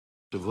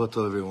Shavua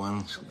Tov,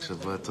 everyone.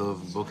 Shavua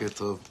Tov, Boker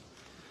Tov.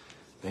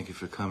 Thank you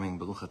for coming.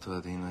 Baruch atah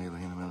Adonai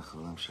Eloheinu melech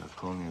haolam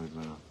she'akol nהיה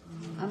b'dvaro.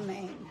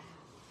 Amen.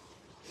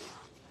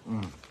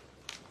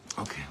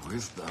 Okay,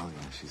 where's Dahlia?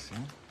 She's here?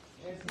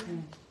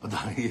 Oh,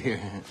 Dahlia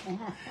here.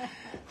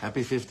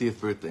 Happy 50th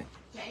birthday.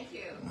 Thank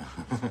you.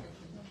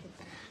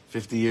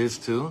 50 years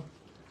too?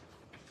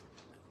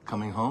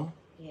 Coming home?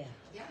 Yeah.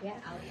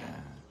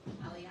 Aliyah,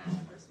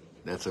 first week.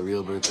 That's a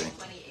real birthday.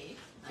 28th.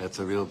 That's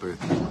a real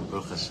birthday.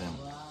 Baruch Hashem.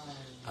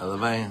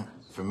 Alavai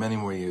for many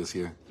more years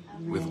here.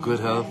 With good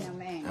health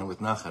and with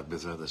nachat,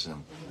 Bezrat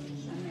Hashem.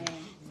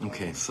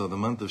 Okay, so the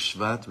month of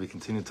Shvat, we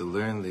continue to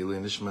learn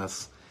Leilui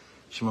Nishmas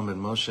Shimon ben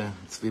Moshe,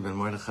 Tzvi ben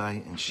Mordechai,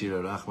 and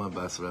Shira Rachma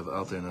bas Rav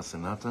Alter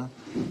Nasanata,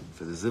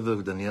 for the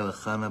Zivug Daniela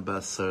Chana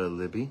bas Sarah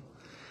Libby.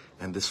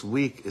 And this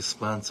week is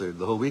sponsored,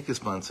 the whole week is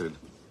sponsored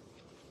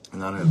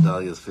in honor of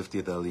Dalia's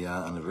 50th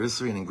Aliyah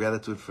anniversary and in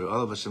gratitude for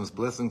all of Hashem's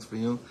blessings for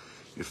you,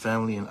 your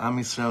family, and Am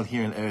Yisrael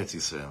here in Eretz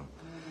Yisrael.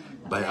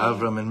 By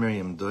Avram and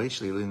Miriam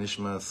Deutsch, Leilui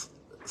Nishmas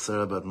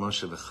Sarah bat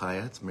Moshe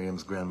v'Chayat,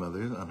 Miriam's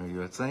grandmother, on her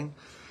Yortzeit,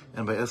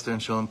 and by Esther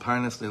and Shalom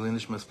Parnas, Leilui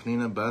Nishmas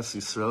Pnina bas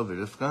Yisrael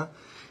v'Rivka,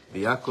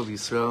 v'Yakov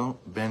Yisrael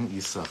ben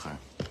Yisachar.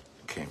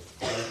 Okay,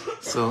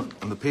 so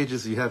on the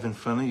pages you have in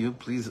front of you,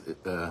 please,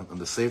 on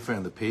the Sefer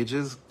and the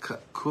pages,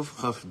 Kuf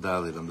Chaf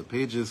Dalid, on the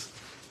pages,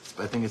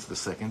 I think it's the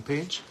second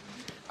page.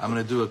 I'm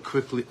going to do a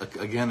quick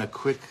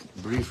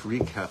brief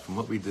recap from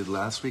what we did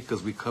last week,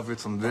 because we covered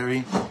some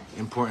very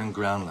important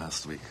ground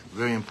last week.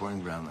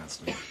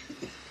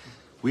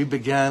 We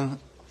began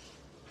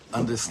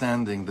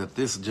understanding that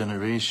this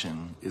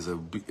generation is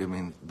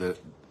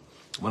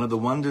one of the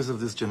wonders of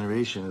this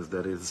generation is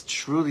that it is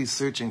truly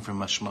searching for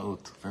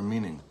mashma'ut, for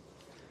meaning.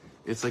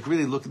 It's like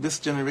really, this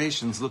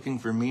generation's looking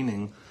for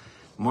meaning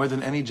more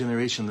than any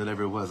generation that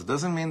ever was. It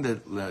doesn't mean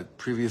that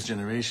previous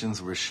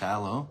generations were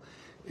shallow.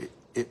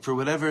 For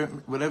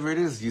whatever it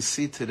is you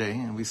see today,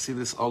 and we see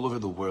this all over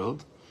the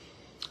world,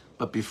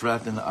 but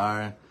bifrat in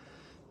our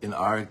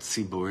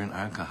tzibur, in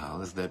our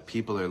kahal, is that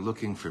people are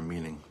looking for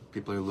meaning.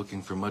 People are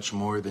looking for much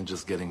more than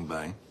just getting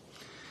by.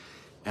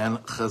 And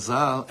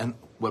Chazal, and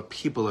what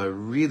people are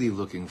really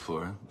looking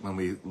for, when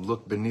we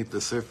look beneath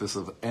the surface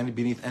of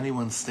beneath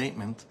anyone's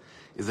statement,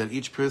 is that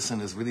each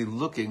person is really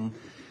looking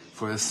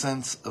for a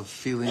sense of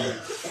feeling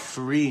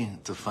free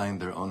to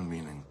find their own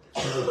meaning.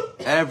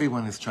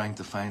 Everyone is trying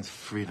to find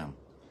freedom.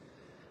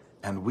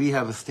 And we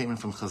have a statement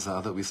from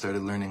Chazal that we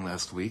started learning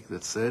last week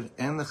that said,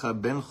 En lecha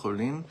ben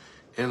chorin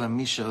ela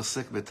mi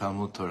she'osek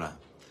betalmud Torah.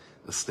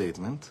 A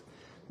statement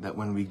that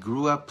when we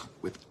grew up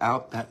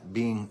without that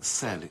being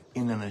said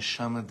in an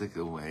neshamadik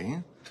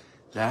way,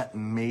 that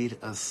made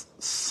us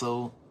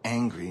so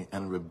angry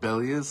and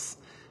rebellious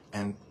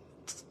and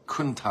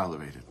couldn't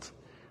tolerate it.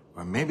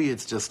 Or maybe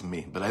it's just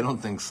me, but I don't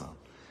think so.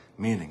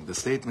 Meaning, the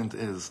statement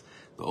is,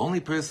 the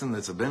only person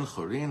that's a ben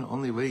chorin,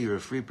 only way you're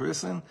a free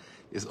person,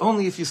 is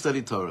only if you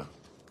study Torah.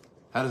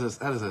 How does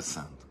that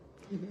sound?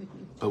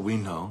 But we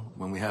know,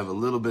 when we have a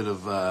little bit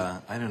of,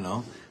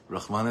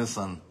 Rachmanis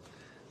on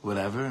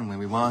whatever, and when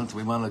we want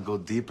to go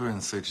deeper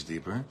and search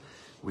deeper,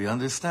 we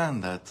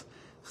understand that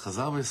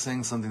Chazal was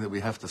saying something that we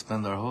have to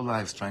spend our whole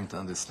lives trying to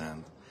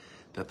understand.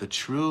 That the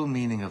true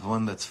meaning of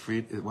one that's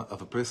free,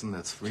 of a person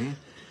that's free,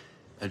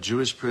 a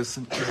Jewish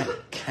person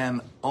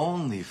can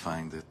only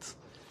find it,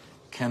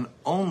 can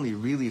only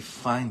really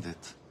find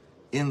it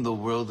in the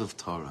world of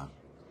Torah.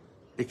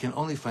 It can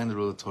only find the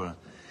world of Torah.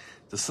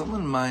 Does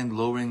someone mind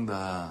lowering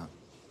I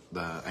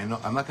know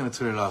I'm not going to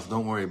turn it off,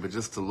 don't worry, but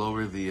just to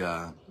lower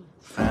the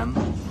fan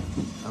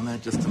on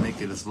that, just to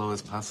make it as low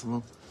as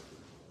possible?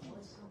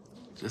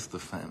 Just the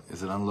fan.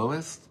 Is it on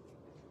lowest?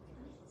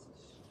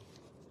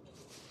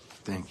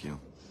 Thank you.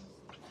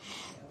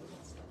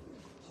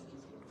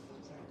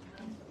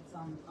 It's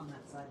on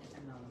that side.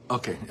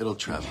 Okay, it'll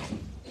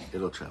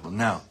travel.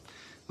 Now,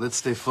 let's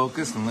stay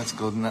focused and let's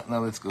go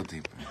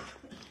deeper.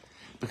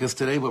 Because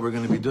today what we're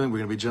going to be doing, we're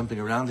going to be jumping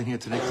around in here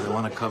today because I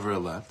want to cover a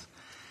lot.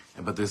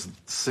 But there's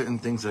certain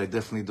things that I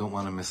definitely don't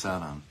want to miss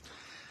out on.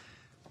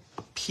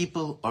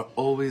 People are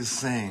always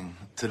saying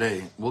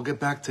today, we'll get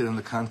back to it in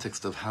the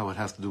context of how it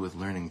has to do with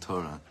learning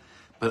Torah.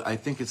 But I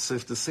think it's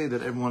safe to say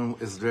that everyone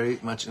is very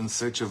much in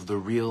search of the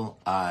real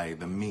I,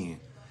 the me.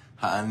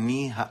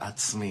 Ha'ani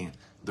ha'atzmi,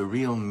 the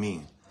real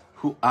me.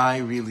 Who I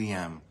really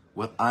am,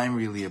 what I'm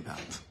really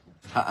about.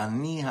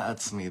 Ha'ani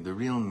ha'atzmi, the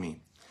real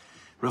me.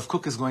 Rav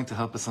Kook is going to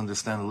help us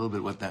understand a little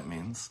bit what that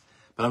means.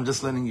 But I'm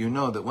just letting you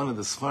know that one of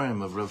the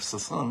Sfarim of Rav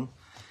Sasson,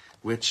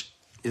 which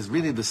is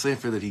really the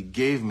Sefer that he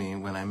gave me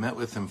when I met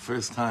with him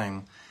first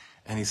time,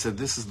 and he said,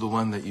 this is the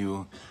one that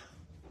you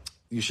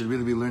should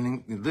really be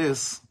learning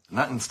this,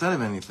 not instead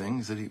of anything.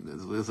 He said, it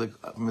was like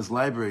from his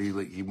library,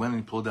 like he went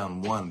and he pulled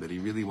down one that he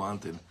really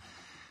wanted.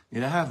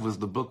 What I have was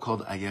the book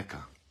called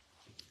Ayeka.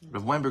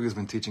 Rav Weinberg has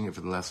been teaching it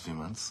for the last few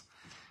months.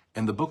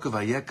 And the book of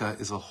Ayeka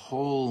is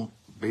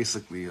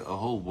basically a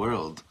whole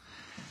world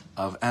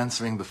of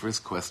answering the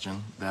first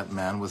question that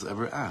man was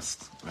ever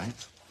asked,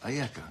 right?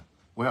 Ayeka,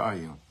 where are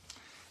you?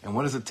 And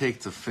what does it take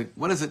to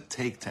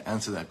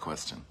answer that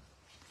question?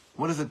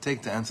 What does it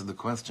take to answer the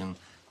question,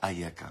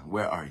 ayeka?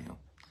 Where are you?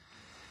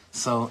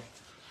 So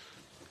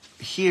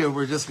here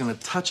we're just going to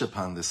touch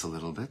upon this a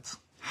little bit.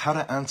 How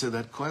to answer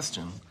that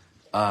question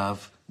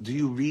of, do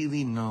you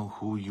really know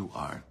who you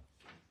are?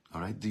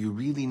 All right? Do you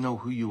really know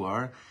who you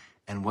are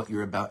and what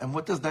you're about? And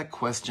what does that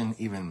question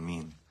even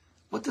mean?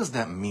 What does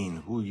that mean?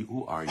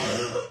 Who are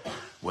you?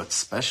 What's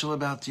special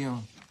about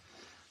you?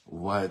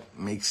 What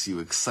makes you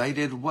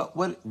excited? What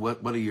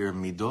are your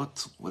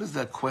midot? What does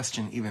that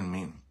question even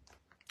mean?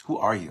 Who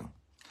are you?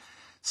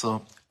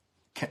 So,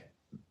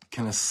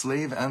 can a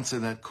slave answer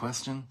that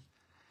question?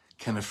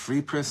 Can a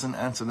free person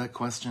answer that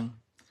question?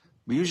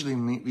 We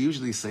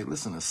usually say,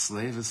 listen, a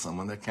slave is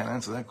someone that can't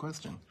answer that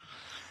question.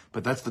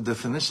 But that's the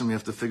definition we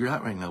have to figure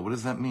out right now. What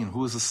does that mean?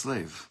 Who is a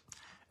slave?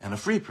 And a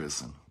free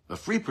person. A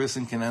free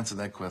person can answer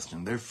that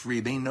question. They're free.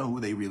 They know who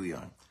they really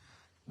are.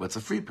 What's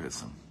a free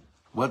person?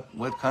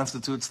 What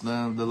constitutes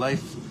the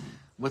life?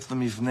 What's the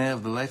mivneh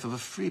of the life of a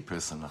free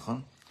person?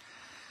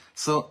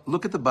 So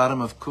look at the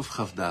bottom of Kuf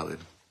Chav Daled.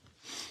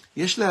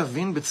 יש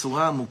להבין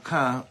בצורה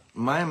עמוקה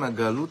מהם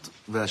הגלות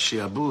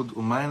והשיעבוד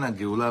ומהן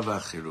הגאולה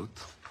והחירות.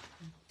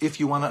 If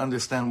you want to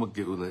understand what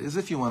geula is,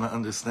 if you want to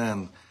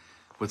understand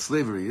what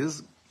slavery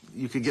is,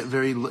 you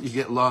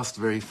get lost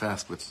very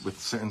fast with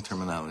certain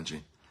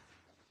terminology.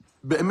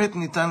 באמת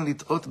ניתן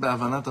לטעות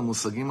בהבנת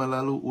המושגים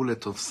הללו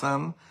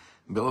ולתופסם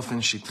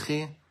באופן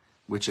שטחי,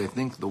 which I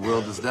think the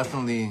world is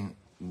definitely,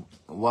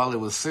 while it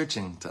was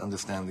searching to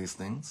understand these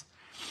things,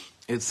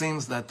 it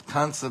seems that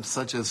concepts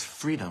such as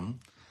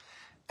freedom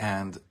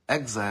and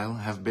exile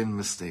have been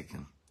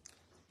mistaken.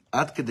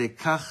 עד כדי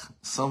כך,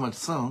 so much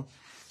so,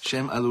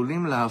 שהם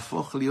עלולים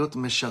להפוך להיות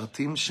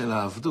משרתים של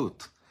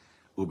העבדות,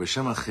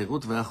 ובשם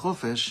החירות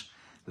והחופש,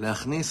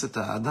 להכניס את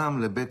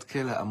האדם לבית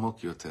כלא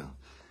עמוק יותר.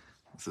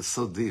 This is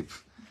so deep.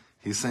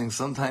 He's saying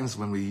sometimes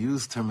when we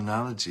use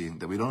terminology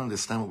that we don't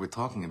understand what we're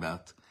talking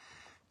about,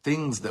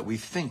 things that we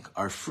think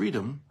are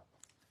freedom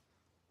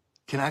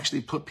can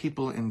actually put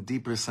people in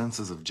deeper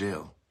senses of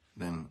jail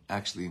than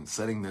actually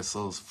setting their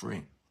souls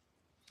free.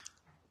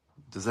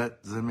 Does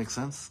that make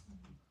sense?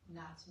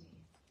 Not to me.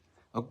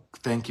 Oh,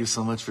 thank you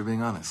so much for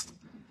being honest.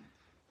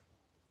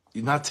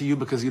 Not to you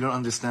because you don't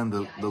understand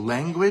the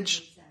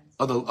language.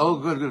 Good.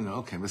 No,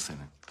 okay, listen.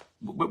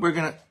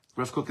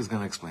 Rav Kook is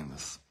gonna explain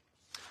this.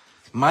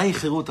 Mai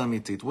chirut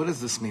amitit. What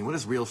does this mean? What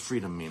does real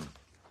freedom mean?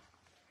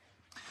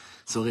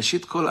 So,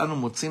 ראשית כל אנו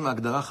מוצאים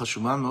הגדרה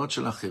חשובה מאוד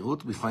של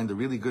החירות. We find a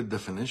really good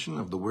definition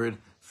of the word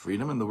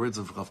freedom in the words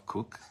of Rav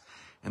Kook.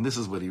 And this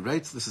is what he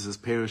writes. This is his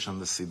perush on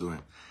the Sidur.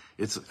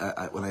 It's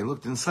when I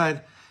looked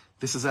inside,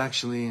 this is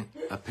actually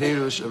a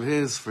perush of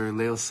his for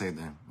Leil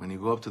Seder. When you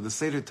go up to the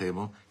Seder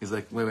table, he's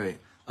like, wait,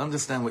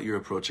 understand what you're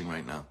approaching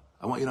right now.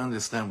 I want you to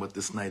understand what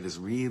this night is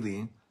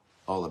really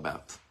all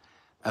about.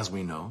 As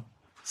we know,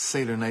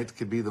 Seder night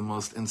could be the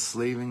most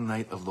enslaving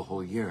night of the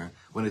whole year,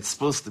 when it's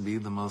supposed to be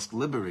the most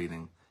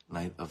liberating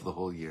night of the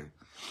whole year.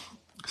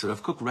 So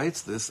Rav Kook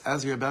writes this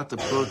as you're about to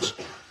approach.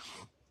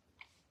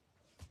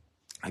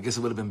 I guess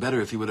it would have been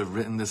better if he would have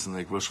written this in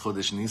like Rosh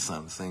Chodesh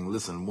Nisan, saying,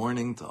 listen,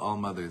 warning to all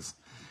mothers,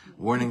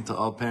 warning to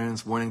all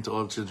parents, warning to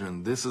all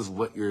children. This is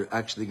what you're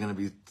actually going to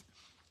be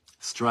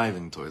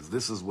striving towards.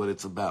 This is what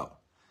it's about.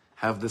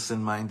 Have this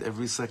in mind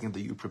every second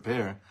that you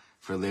prepare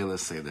for Leila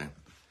Seder.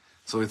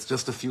 So it's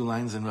just a few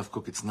lines in Rav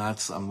Kook. It's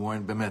not, I'm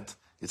warned, bemet.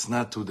 It's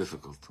not too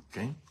difficult,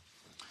 okay?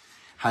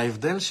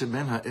 ההבדל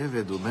שבין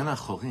העבד ובין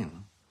החורין,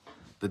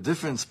 the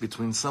difference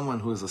between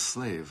someone who is a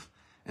slave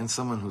and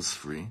someone who's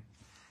free,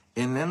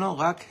 איננו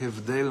רק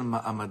הבדל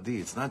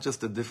מעמדי. It's not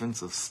just a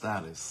difference of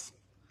status.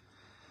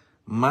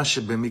 מה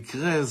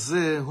שבמקרה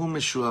זה הוא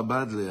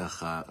משועבד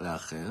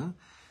לאחר,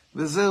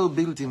 וזהו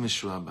בלתי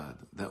משועבד.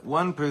 That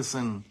one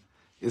person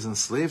is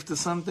enslaved to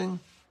something,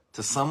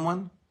 to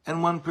someone,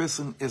 and one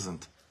person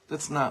isn't.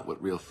 That's not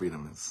what real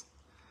freedom is.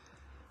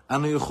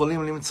 אנו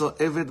יכולים למצוא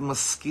עבד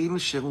משכיל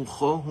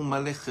שרוחו הוא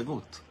מלא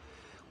חירות.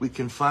 We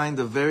can find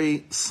a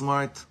very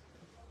smart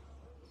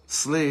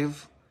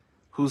slave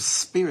whose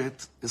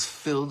spirit is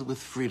filled with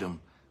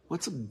freedom.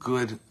 What's a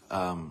good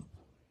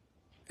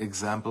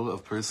example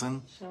of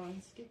person?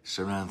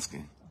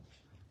 Sharansky.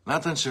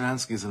 Natan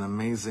Sharansky is an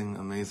amazing,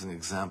 amazing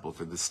example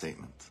for this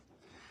statement.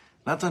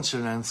 Natan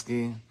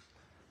Sharansky,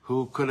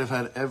 who could have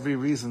had every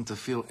reason to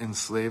feel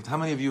enslaved. How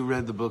many of you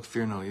read the book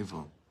Fear No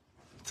Evil?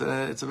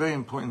 It's a very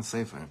important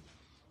sefer.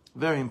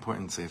 Very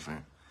important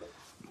sefer.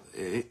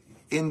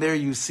 In there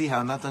you see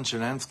how Natan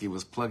Sharansky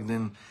was plugged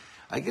in,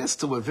 I guess,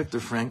 to what Dr.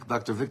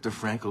 Viktor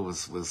Frankl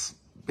was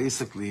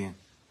basically,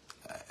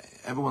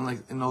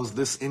 everyone knows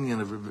this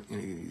Indian,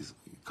 he's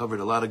covered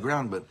a lot of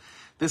ground, but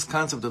this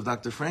concept of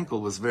Dr.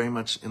 Frankl was very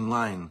much in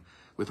line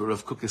with what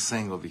Rav Kook is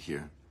saying over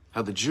here.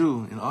 How the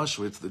Jew in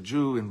Auschwitz, the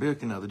Jew in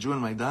Birkenau, the Jew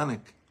in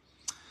Majdanek,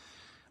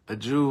 a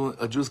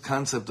Jew's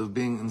concept of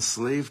being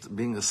enslaved,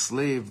 being a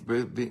slave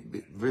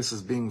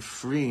versus being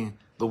free,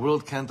 the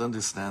world can't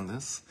understand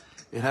this.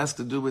 It has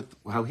to do with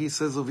how he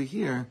says over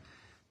here,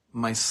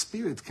 my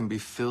spirit can be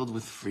filled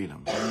with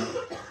freedom.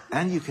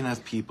 And you can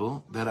have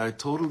people that are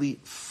totally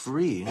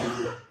free,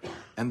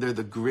 and they're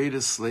the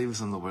greatest slaves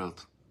in the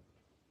world.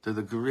 They're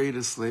the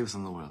greatest slaves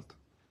in the world.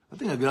 I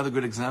think another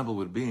good example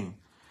would be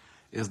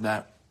is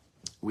that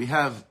we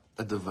have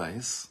a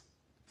device.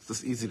 It's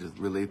just easy to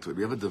relate to it.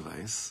 We have a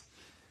device,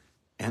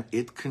 and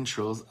it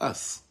controls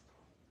us.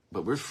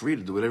 But we're free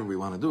to do whatever we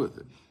want to do with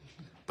it.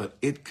 But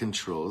it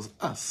controls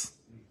us.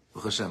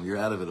 Baruch Hashem, you're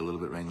out of it a little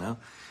bit right now.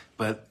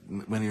 But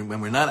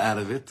when we're not out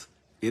of it,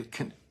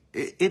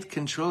 it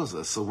controls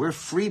us. So we're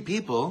free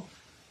people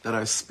that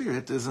our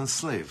spirit is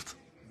enslaved.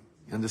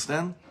 You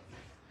understand?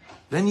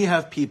 Then you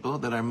have people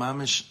that are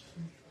mamish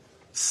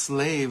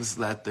slaves,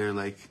 that they're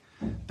like,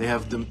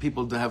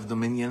 people that have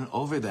dominion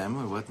over them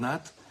or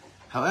whatnot.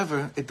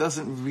 However, it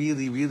doesn't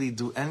really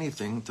do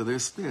anything to their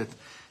spirit.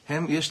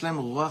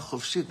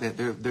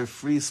 They're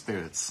free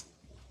spirits.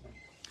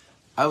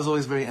 I was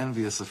always very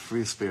envious of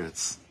free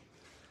spirits.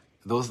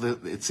 Those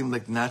that it seemed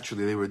like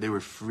naturally they were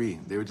free.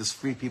 They were just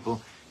free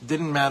people. It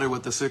didn't matter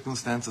what the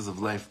circumstances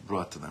of life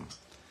brought to them.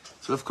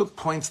 So if Cook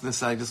points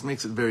this out, just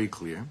makes it very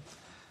clear.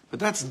 But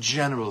that's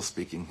general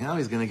speaking. Now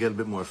he's going to get a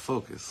bit more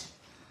focus.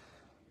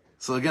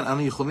 So again,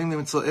 אנו יכולים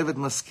למצוא עבד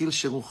משכיל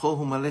שרוחו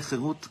הוא מלא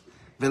חירות,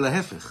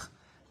 ולהפך,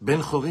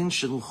 בן חורין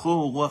שרוחו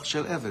הוא רוח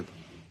של עבד.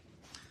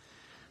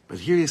 But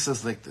here he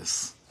says like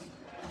this,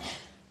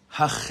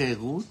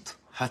 החירות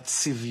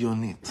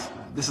הצביונית.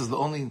 This is the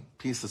only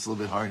piece that's a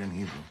little bit hard in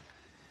Hebrew.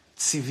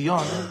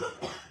 צביון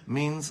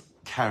means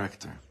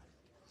character.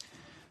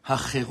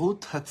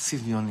 החירות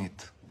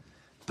הצביונית,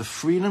 the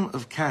freedom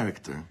of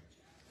character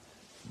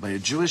by a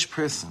Jewish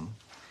person,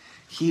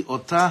 היא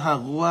אותה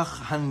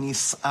הרוח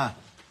הנישאה,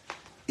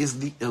 is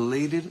the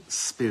elated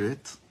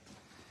spirit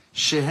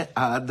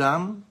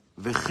שהאדם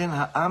וכן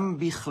העם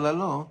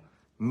בכללו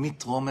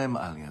מתרומם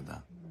על ידה.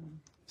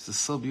 This is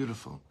so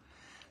beautiful.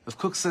 If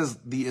Cook says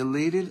the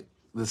elated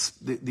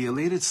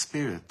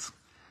spirit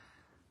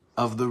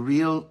of the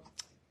real,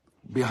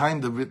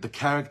 behind the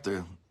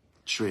character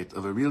trait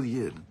of a real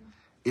Yid,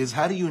 is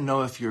how do you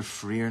know if you're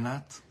free or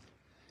not?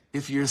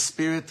 If your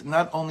spirit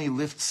not only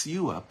lifts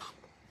you up,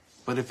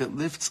 but if it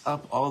lifts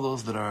up all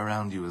those that are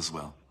around you as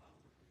well.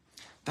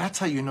 That's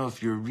how you know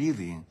if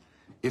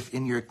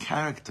in your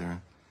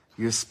character,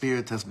 your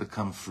spirit has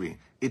become free.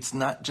 It's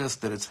not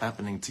just that it's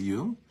happening to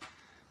you,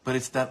 but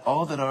it's that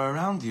all that are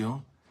around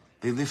you,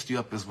 they lift you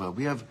up as well.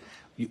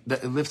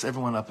 It lifts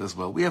everyone up as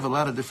well. We have a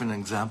lot of different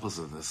examples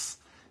of this.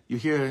 You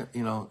hear,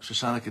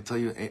 Shoshana could tell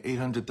you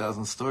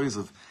 800,000 stories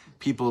of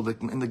people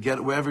that in the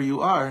ghetto, wherever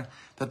you are,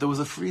 that there was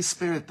a free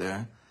spirit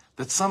there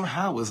that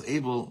somehow was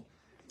able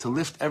to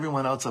lift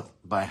everyone else up.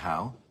 By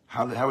how?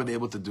 How were they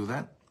able to do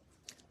that?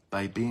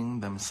 By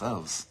being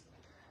themselves.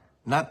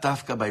 Not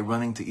dafka by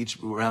running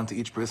around to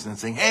each person and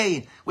saying,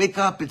 "Hey, wake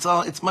up!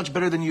 It's much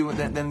better than you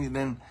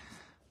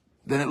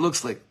than it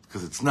looks like,"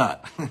 because it's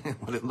not.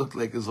 What it looked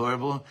like is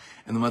horrible,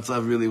 and the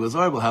matzav really was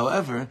horrible.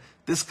 However,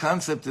 this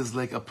concept is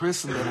like a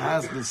person that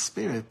has this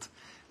spirit,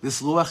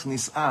 this ruach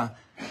nis'ah.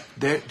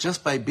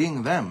 Just by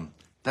being them,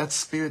 that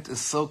spirit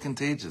is so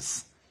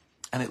contagious,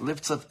 and it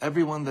lifts up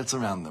everyone that's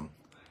around them,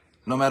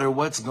 no matter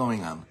what's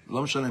going on.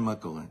 Lo mishaneh ma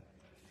koreh.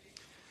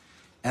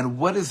 And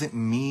what does it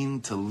mean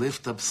to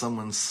lift up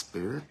someone's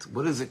spirit?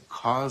 What does it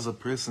cause a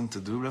person to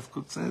do, Rav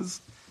Kook says?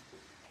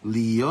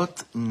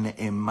 Liot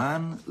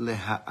ne'eman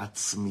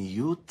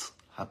leha'atzmiyut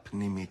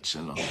hapnimit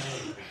shelo.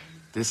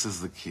 This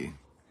is the key.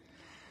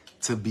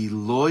 To be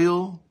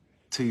loyal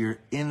to your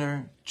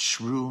inner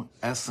true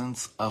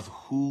essence of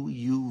who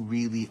you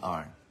really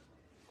are.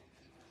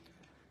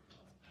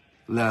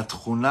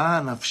 לתכונה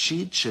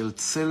הנפשית של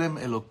צלם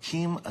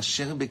אלוקים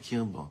אשר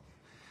בקרבו.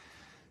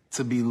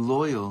 To be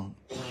loyal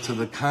to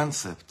the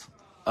concept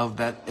of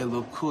that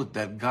elokut,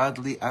 that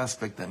godly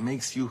aspect that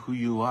makes you who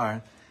you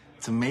are,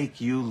 to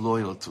make you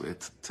loyal to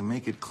it, to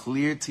make it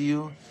clear to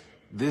you,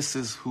 this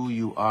is who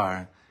you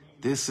are,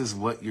 this is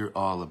what you're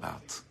all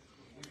about.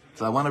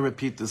 So I want to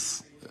repeat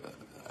this,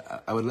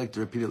 I would like to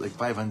repeat it like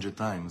 500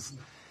 times,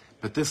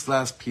 but this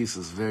last piece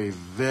is very,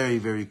 very,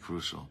 very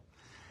crucial.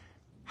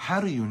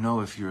 How do you know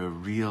if you're a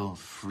real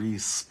free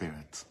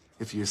spirit,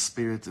 if your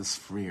spirit is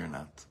free or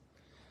not?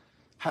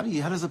 How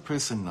does a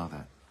person know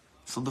that?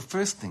 So the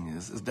first thing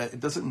is that it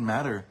doesn't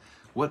matter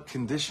what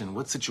condition,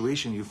 what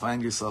situation you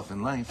find yourself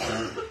in life.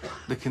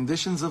 The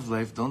conditions of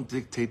life don't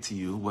dictate to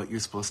you what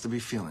you're supposed to be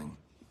feeling.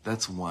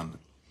 That's one.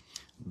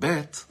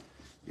 Bet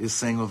is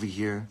saying over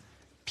here,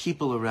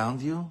 people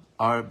around you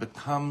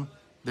become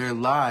their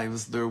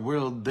lives, their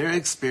world, their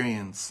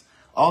experience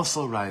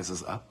also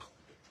rises up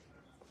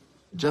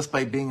just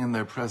by being in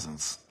their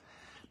presence.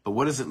 But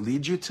what does it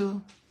lead you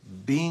to?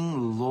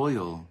 Being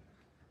loyal.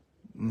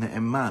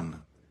 Ne'eman,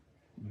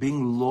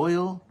 being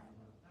loyal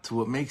to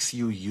what makes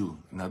you you.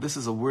 Now this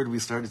is a word we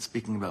started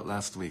speaking about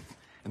last week,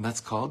 and that's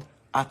called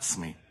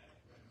atzmi.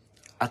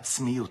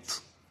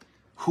 Atzmiyut.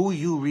 Who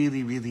you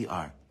really, really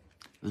are.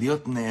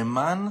 Liot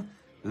ne'eman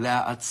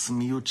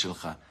le'atzmiyut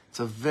shelcha. It's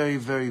a very,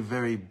 very,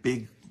 very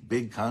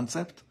big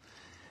concept.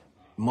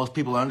 Most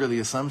people are under the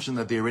assumption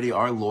that they already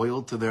are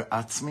loyal to their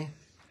atzmi.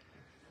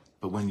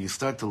 But when you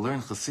start to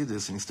learn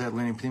Chassidus and you start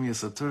learning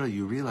Pnimiyus Torah,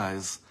 you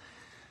realize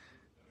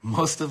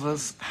most of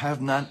us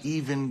have not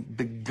even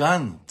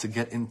begun to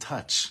get in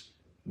touch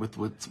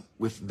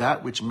with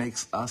that which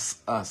makes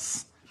us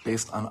us,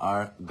 based on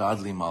our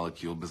godly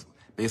molecule,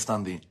 based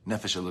on the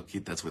nefesh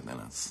elokit that's within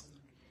us.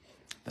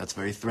 That's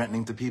very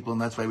threatening to people,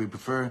 and that's why we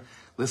prefer,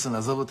 listen,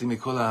 azavoti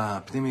mikol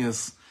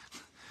ha'pnimius,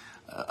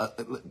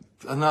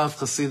 enough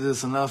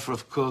Hasidus, enough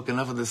of Cook,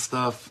 enough of this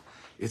stuff.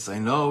 I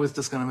know it's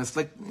just going to miss,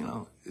 like,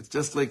 it's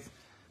just like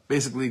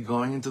basically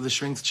going into the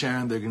shrink's chair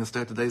and they're going to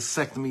start to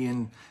dissect me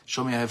and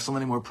show me I have so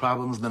many more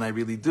problems than I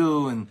really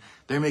do, and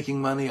they're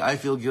making money, I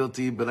feel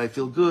guilty, but I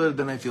feel good,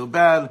 then I feel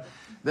bad,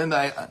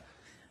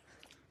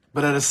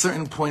 but at a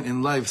certain point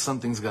in life,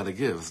 something's got to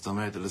give. So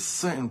at a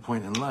certain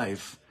point in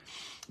life,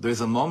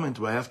 there's a moment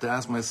where I have to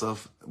ask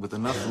myself, with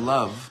enough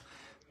love,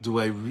 do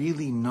I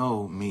really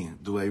know me?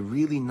 Do I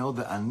really know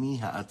the ani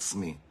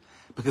ha'atzmi?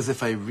 Because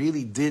if I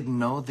really did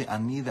know the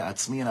ani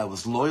ha'atzmi and I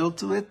was loyal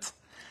to it,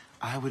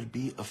 I would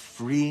be a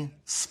free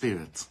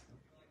spirit.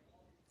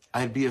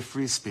 I'd be a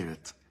free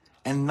spirit.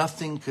 And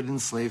nothing could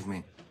enslave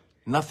me.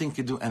 Nothing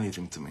could do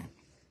anything to me.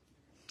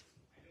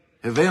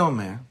 Hevei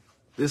omer,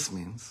 this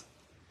means,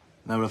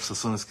 now Rav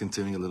Sasson is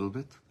continuing a little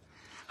bit,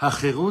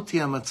 החירות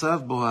היא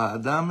המצב בו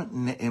האדם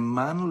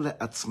נאמן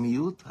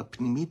לעצמיות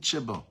הפנימית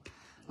שבו,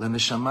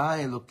 לנשמה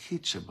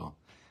האלוקית שבו,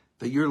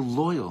 that you're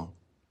loyal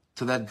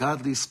to that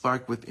godly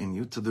spark within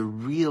you, to the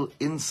real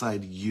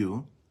inside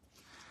you,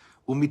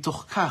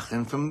 ומתוך כך,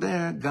 and from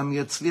there, גם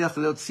יצליח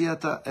להוציא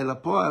אותה אל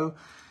הפועל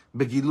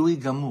בגילוי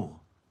גמור.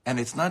 And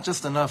it's not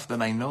just enough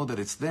that I know that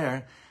it's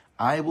there,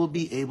 I will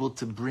be able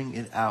to bring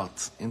it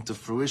out into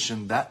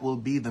fruition. That will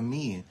be the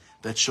me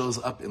that shows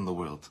up in the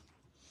world.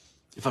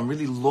 If I'm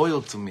really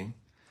loyal to me,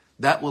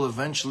 that will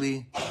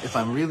eventually, if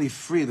I'm really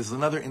free, this is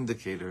another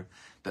indicator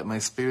that my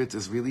spirit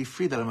is really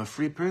free, that I'm a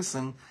free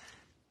person.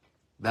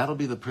 That'll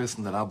be the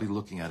person that I'll be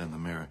looking at in the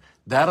mirror.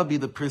 That'll be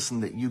the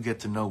person that you get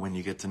to know when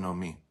you get to know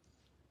me.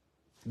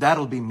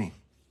 That'll be me.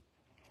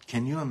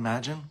 Can you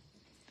imagine?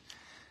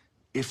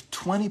 If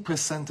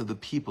 20% of the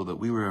people that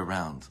we were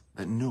around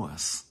that knew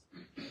us,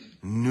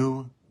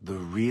 knew the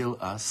real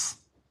us,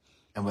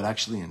 and would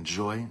actually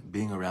enjoy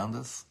being around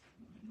us.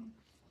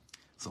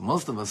 So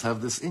most of us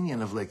have this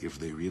inyan of like, if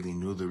they really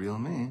knew the real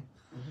me,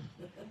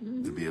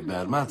 it'd be a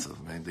bad matzav,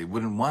 right? They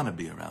wouldn't want to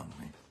be around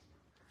me.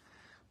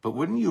 But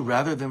wouldn't you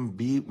rather them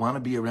want to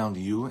be around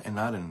you and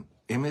not an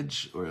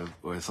image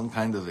or some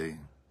kind of a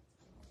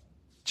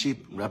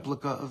cheap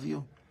replica of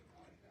you?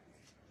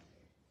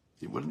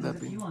 Wouldn't that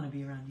be? If you want to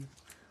be around you.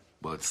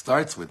 Well, it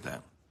starts with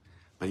that.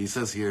 But he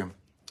says here,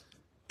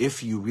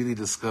 if you really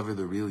discover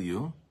the real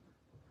you,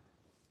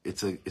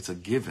 it's a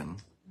given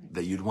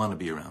that you'd want to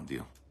be around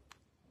you.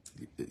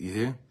 You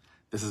hear?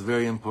 This is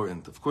very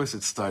important. Of course,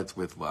 it starts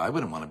with, well, I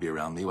wouldn't want to be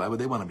around me. Why would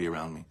they want to be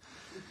around me?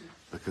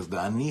 Because the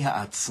ani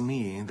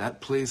ha'atzmi,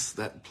 that place,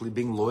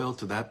 being loyal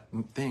to that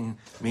thing,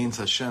 means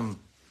Hashem,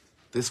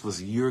 this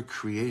was your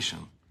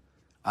creation.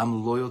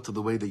 I'm loyal to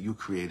the way that you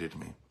created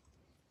me.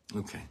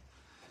 Okay.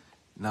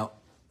 Now,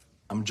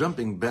 I'm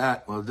jumping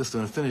back, well, just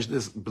to finish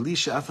this.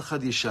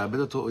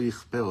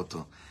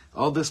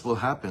 All this will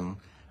happen.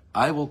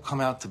 I will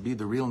come out to be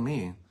the real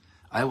me.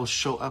 I will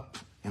show up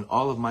in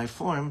all of my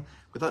form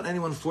without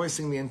anyone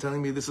forcing me and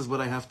telling me this is what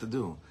I have to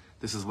do.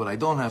 This is what I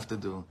don't have to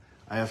do.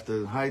 I have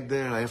to hide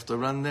there. I have to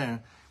run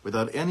there.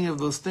 Without any of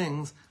those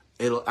things,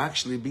 it'll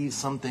actually be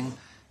something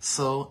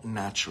so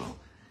natural.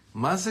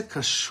 Maze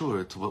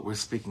kashur to what we're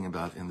speaking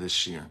about in this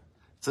shir.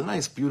 It's a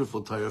nice,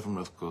 beautiful Torah from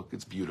Rav Kook.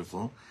 It's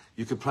beautiful.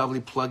 You could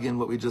probably plug in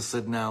what we just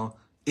said now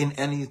in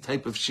any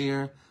type of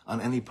shir, on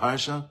any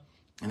parsha,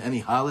 in any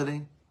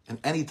holiday, in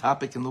any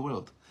topic in the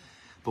world.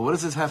 But what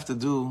does this have to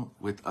do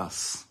with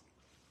us?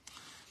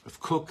 Rav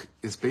Kook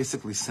is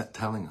basically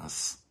telling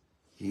us,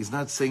 he's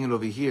not saying it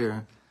over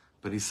here,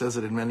 but he says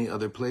it in many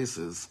other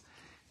places,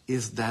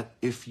 is that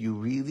if you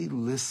really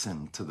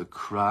listen to the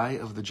cry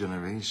of the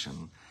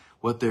generation,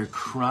 what they're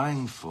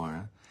crying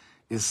for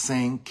is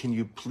saying, can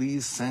you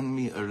please send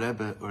me a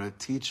Rebbe or a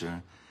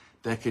teacher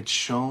that could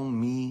show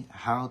me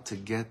how to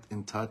get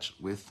in touch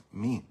with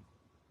me?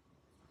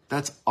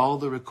 That's all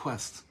the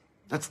request.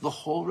 That's the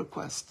whole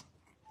request.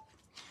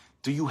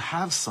 Do you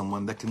have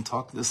someone that can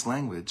talk this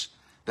language,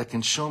 that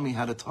can show me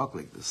how to talk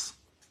like this?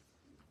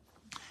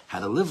 How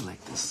to live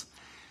like this?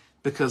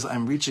 Because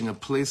I'm reaching a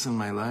place in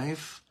my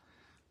life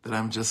that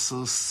I'm just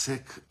so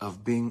sick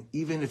of being,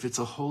 even if it's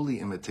a holy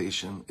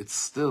imitation, it's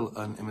still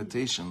an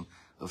imitation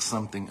of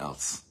something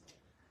else.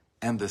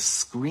 And the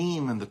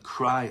scream and the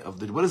cry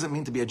of what does it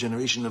mean to be a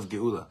generation of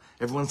Geula?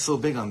 Everyone's so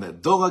big on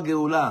that. Dora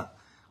Geula.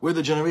 We're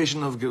the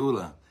generation of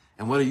Geula.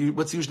 And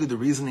what's usually the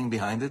reasoning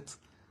behind it?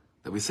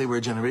 That we say we're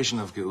a generation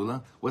of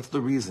Geula. What's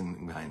the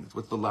reasoning behind it?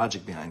 What's the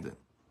logic behind it?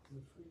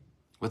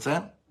 What's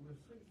that?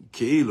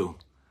 Keilu.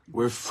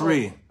 We're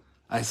free.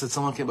 I said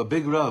someone came, a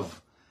big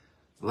Rav,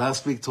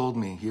 last week told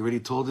me, he already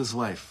told his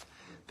wife,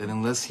 that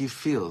unless he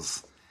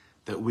feels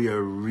that we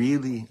are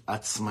really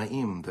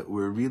atzmaim, that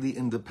we're really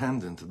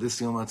independent,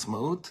 this Yom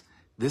Atzmaut,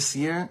 this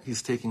year,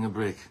 he's taking a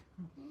break.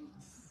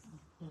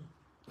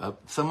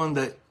 Someone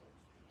that,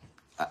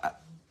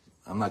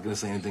 I'm not going to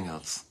say anything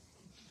else.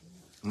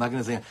 I'm not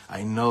going to say,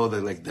 I know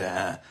that like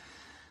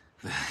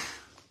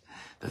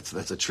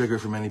That's a trigger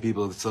for many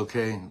people. It's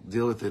okay.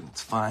 Deal with it.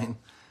 It's fine.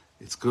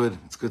 It's good.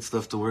 It's good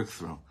stuff to work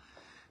through.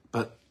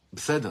 But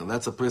Beseder,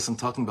 that's a person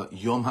talking about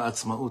Yom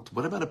HaAtzmaut.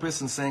 What about a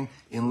person saying,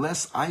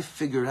 unless I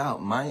figure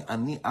out my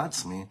Ani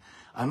Atzmi,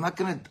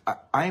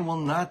 I will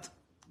not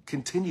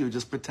continue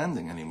just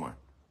pretending anymore.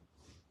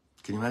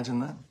 Can you imagine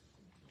that?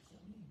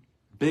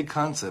 Big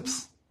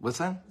concepts. What's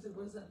that?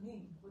 What does that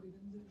mean?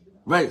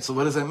 Right, so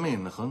what does that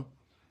mean, Nachon?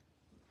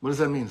 What does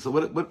that mean? So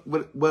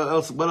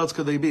what else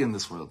could they be in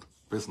this world?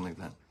 A person like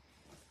that.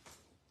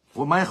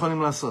 What ma yacholim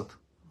lasot?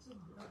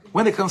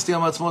 When it comes to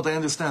Yom HaAtzmaut, I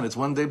understand. It's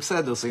one day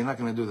Beseder, so you're not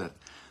going to do that.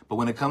 But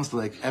when it comes to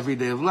like every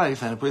day of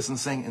life, and a person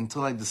saying,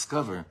 until I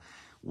discover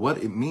what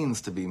it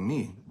means to be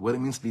me, what it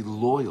means to be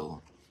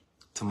loyal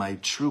to my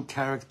true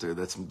character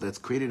that's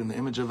created in the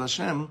image of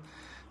Hashem,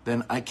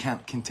 then I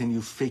can't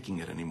continue faking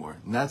it anymore.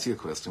 And that's your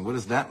question. What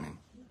does that mean?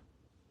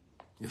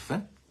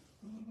 Yefeh?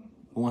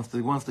 Who wants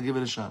to give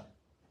it a shot?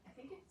 I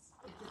think it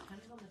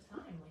depends on the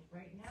time.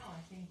 Like right now,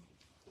 I think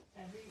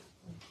I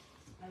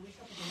wake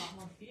up with a lot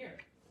more fear.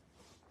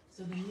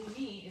 So the new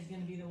me is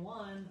going to be the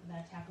one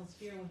that tackles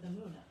fear with the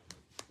Muna.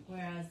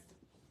 Whereas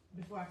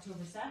before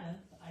October 7th,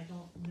 I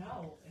don't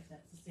know if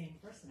that's the same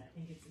person. I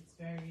think it's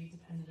very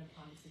dependent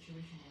upon the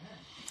situation we're in.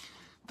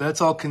 That's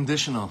all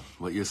conditional,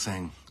 what you're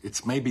saying.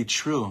 It's maybe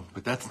true,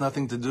 but that's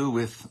nothing to do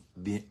with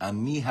the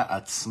Ani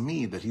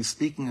Ha'atzmi that he's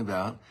speaking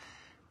about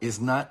is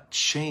not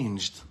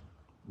changed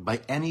by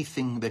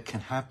anything that can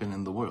happen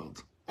in the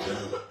world.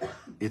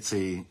 It's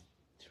a...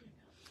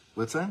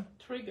 What's that?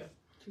 Trigger.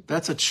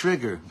 That's a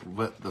trigger.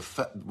 But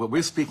what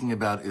we're speaking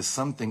about is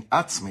something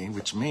Atzmi,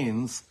 which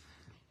means,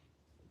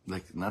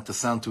 like, not to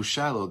sound too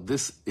shallow,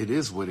 it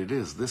is what it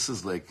is. This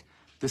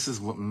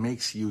is what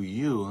makes you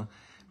you,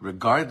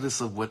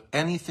 regardless of what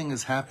anything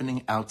is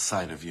happening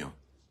outside of you.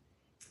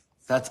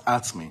 That's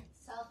Atzmi.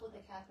 Self with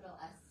a capital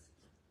S.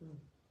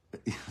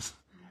 Yes.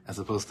 As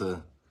opposed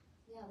to...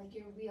 Yeah, like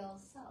your real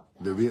self.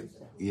 The real...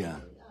 Who Yeah.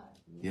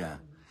 you are. Yeah.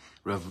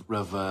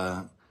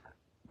 Rav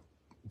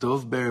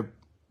Dovber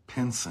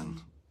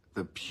Pinson,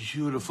 the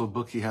beautiful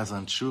book he has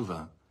on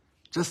Tshuva,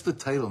 just the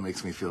title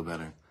makes me feel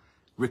better.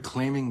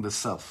 Reclaiming the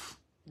Self.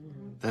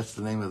 That's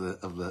the name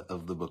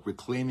of the book.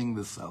 Reclaiming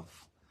the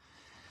Self.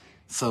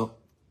 So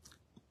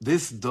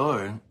this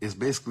door is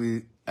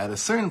basically, at a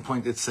certain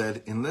point it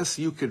said, unless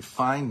you could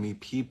find me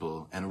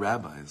people and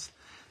rabbis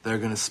that are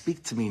going to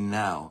speak to me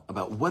now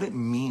about what it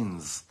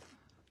means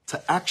to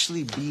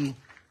actually be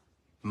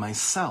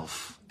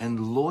myself and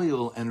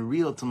loyal and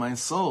real to my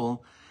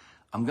soul,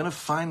 I'm going to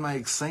find my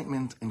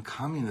excitement in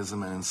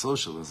communism and in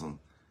socialism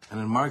and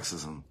in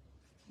Marxism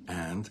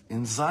and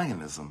in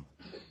Zionism.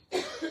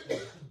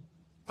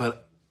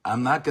 But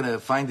I'm not going to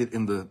find it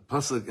in the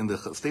pasuk, in the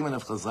statement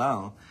of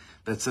Chazal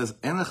that says,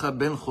 "Enecha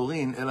ben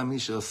chorin ela mi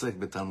she'osek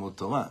betalmud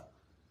Torah."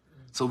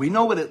 So we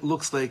know what it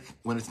looks like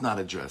when it's not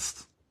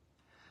addressed.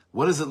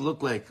 What does it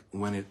look like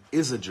when it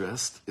is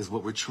addressed is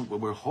what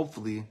we're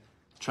hopefully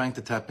trying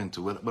to tap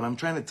into. What I'm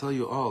trying to tell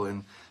you all,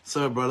 and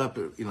Sarah brought up,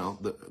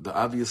 the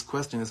obvious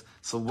question is,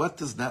 so what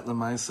does that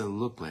Lamaisa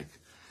look like?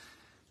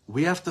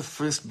 We have to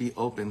first be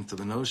open to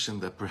the notion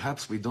that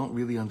perhaps we don't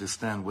really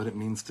understand what it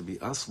means to be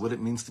us, what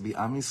it means to be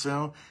Am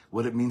Yisrael,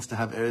 what it means to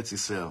have Eretz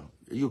Yisrael.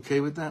 Are you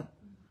okay with that?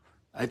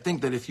 I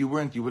think that if you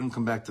weren't, you wouldn't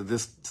come back to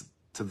this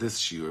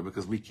shiur,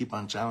 because we keep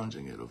on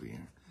challenging it over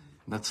here.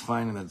 And that's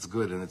fine and that's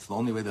good, and it's the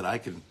only way that I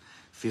can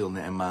feel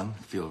ne'eman,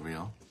 feel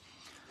real.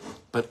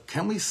 But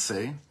can we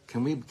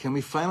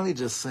finally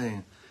just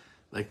say,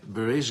 like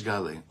Bereish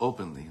Gale,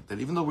 openly, that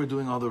even though we're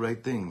doing all the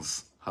right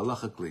things,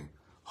 halachically,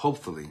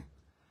 hopefully,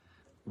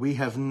 we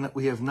have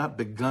not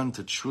begun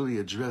to truly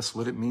address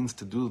what it means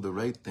to do the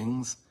right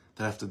things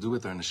that have to do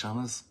with our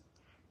neshamas,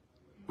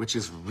 which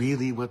is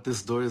really what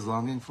this door is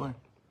longing for.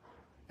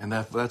 And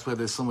that's why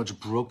there's so much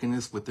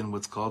brokenness within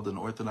what's called an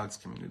Orthodox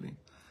community.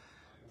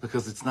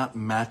 Because it's not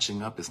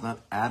matching up, it's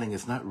not adding,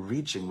 it's not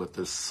reaching what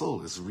the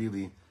soul is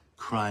really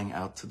crying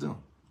out to do.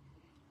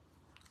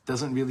 It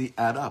doesn't really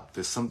add up.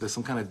 There's some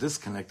kind of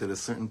disconnect at a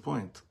certain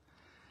point.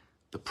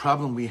 The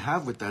problem we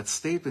have with that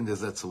statement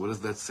is that, so what does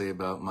that say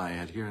about my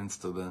adherence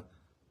to the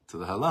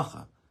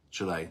halacha?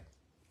 Should I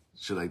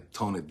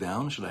tone it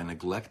down? Should I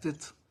neglect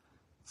it?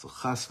 So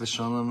chas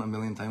v'shalom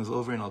 1,000,000 times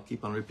over, and I'll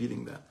keep on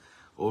repeating that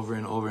over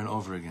and over and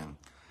over again.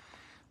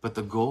 But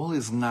the goal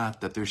is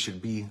not that there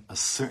should be a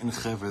certain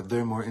chevra,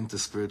 they're more into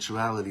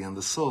spirituality and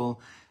the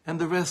soul, and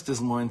the rest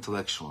is more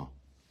intellectual.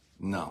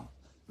 No.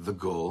 The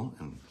goal,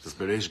 and this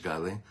Bereish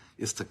Gale,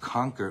 is to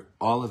conquer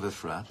all of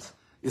Efrat,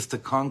 is to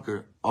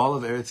conquer all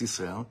of Eretz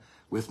Yisrael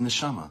with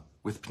neshama,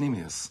 with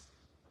pnimius.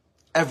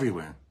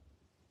 Everywhere.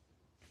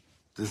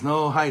 There's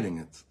no hiding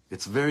it.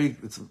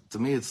 To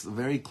me, it's a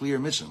very clear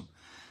mission.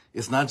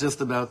 It's not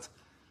just about,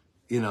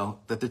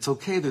 that it's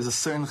okay, there's a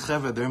certain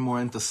chevra, they're more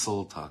into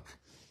soul talk.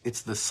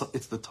 It's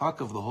the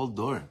talk of the whole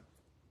door.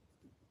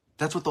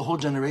 That's what the whole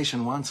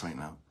generation wants right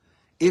now.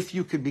 If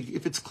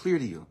it's clear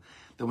to you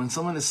that when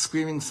someone is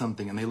screaming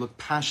something and they look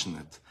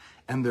passionate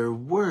and their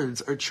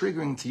words are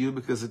triggering to you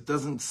because it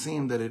doesn't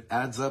seem that it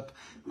adds up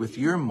with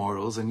your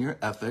morals and your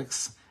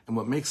ethics and and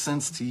what makes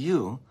sense to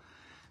you.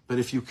 But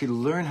if you could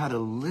learn how to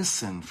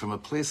listen from a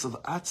place of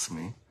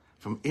atzmi,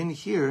 from in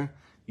here,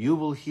 you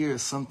will hear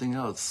something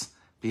else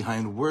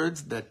behind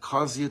words that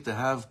cause you to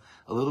have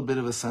a little bit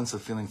of a sense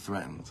of feeling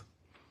threatened.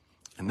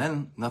 And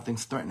then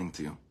nothing's threatening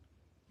to you.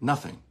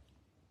 Nothing.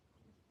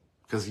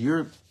 Because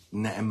you're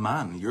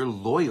ne'eman, you're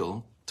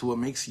loyal to what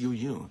makes you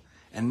you.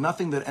 And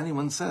nothing that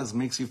anyone says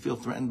makes you feel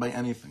threatened by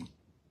anything.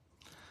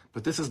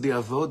 But this is the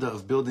avoda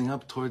of building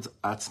up towards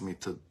atzmi,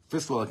 to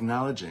first of all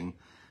acknowledging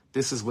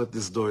this is what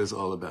this door is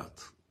all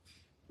about.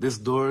 This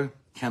door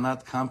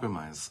cannot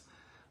compromise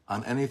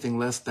on anything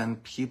less than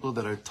people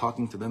that are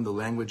talking to them the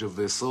language of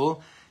their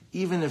soul,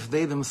 even if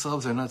they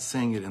themselves are not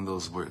saying it in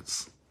those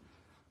words.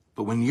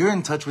 But when you're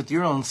in touch with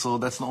your own soul,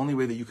 that's the only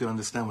way that you can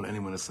understand what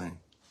anyone is saying.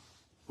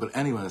 What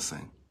anyone is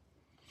saying.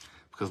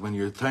 Because when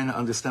you're trying to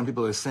understand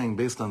people are saying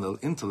based on the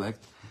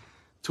intellect,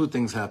 two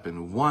things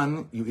happen.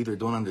 One, you either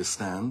don't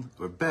understand,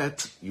 or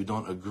bet, you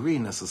don't agree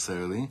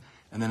necessarily,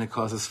 and then it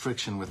causes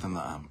friction within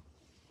the Am.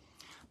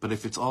 But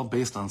if it's all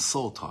based on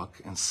soul talk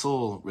and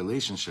soul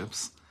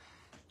relationships,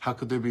 how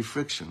could there be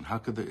friction? How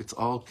could there, it's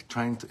all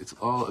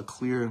a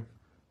clear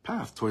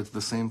path towards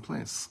the same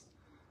place.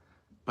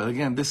 But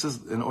again, this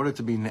is in order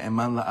to be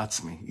ne'eman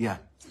la'atzmi. Yeah.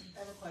 I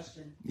have a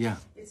question. Yeah.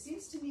 It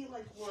seems to me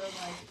like we're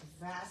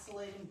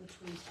vacillating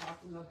between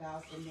talking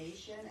about the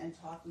nation and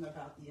talking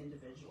about the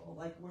individual.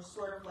 Like we're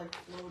sort of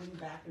floating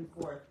back and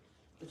forth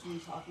between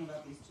talking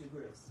about these two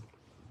groups.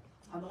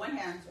 On the one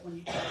hand, when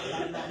you talk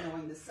about not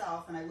knowing the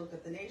self, and I look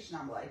at the nation,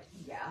 I'm like,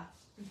 yeah,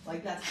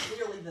 that's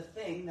clearly the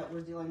thing that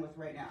we're dealing with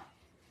right now.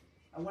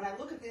 And when I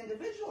look at the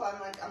individual,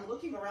 I'm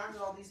looking around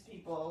at all these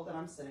people that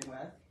I'm sitting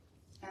with,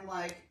 and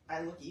I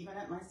look even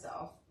at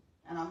myself,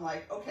 and I'm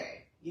like,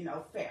 okay,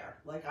 fair.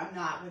 I'm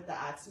not with the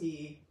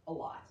Atzmi a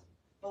lot.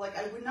 But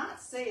I would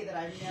not say that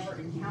I've never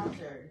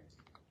encountered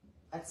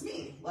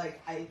Atzmi.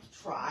 I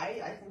try.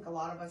 I think a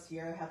lot of us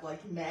here have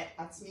met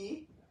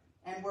Atzmi,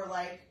 and we're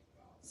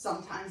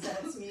sometimes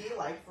that's me,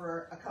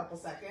 for a couple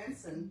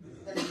seconds, and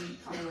then we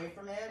come away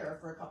from it, or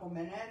for a couple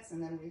minutes,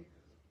 and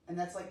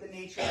that's the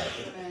nature of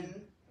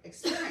human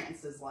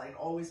experience is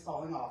always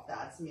falling off.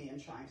 That's me,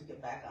 and trying to get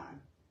back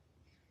on.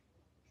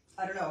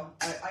 I don't know.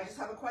 I just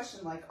have a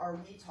question. Are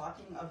we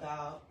talking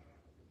about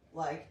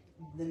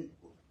the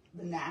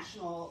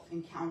national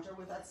encounter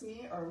with that's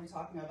me, or are we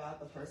talking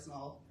about the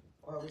personal,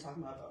 or are we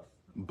talking about both?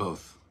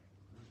 Both.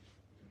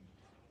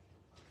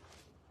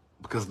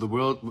 Because the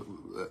world.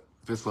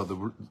 First of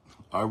all,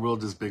 our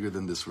world is bigger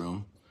than this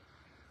room.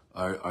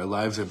 Our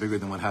lives are bigger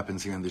than what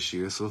happens here in the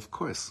shir, so of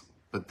course,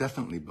 but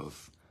definitely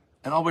both.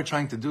 And all we're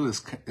trying to do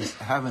is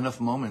have enough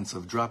moments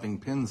of dropping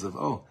pins of,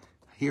 oh,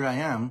 here I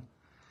am,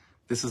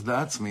 this is the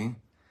Atzmi,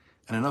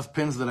 and enough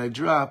pins that I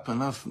drop,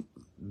 enough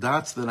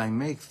dots that I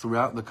make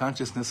throughout the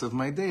consciousness of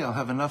my day, I'll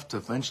have enough to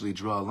eventually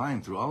draw a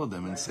line through all of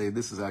them and say,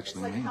 this is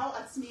actually me. How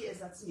Atzmi is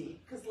Atzmi?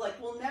 Because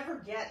we'll never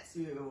get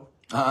to...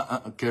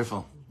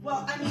 Careful.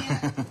 Well,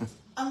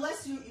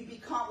 unless you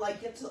become,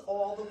 get to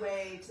all the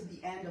way to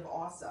the end of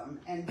awesome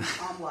and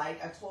become,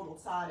 a total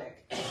tzaddik,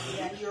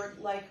 then you're,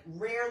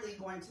 rarely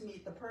going to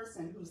meet the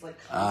person who's,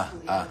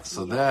 constantly...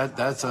 So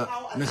that's a...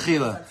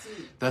 Mechila,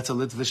 that's a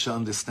Litvisha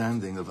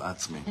understanding of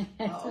Atzmi.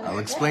 Okay. I'll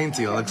explain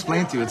to you.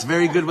 It's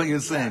very good what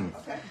you're saying.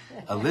 Okay.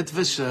 A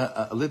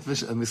Misnagdisha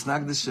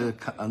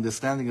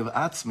understanding of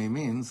Atzmi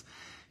means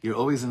you're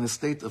always in a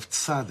state of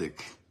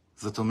tzaddik.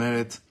 Zot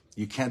omeret,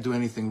 you can't do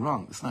anything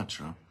wrong. It's not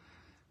true.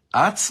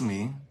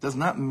 Atzmi does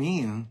not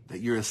mean that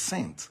you're a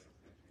saint.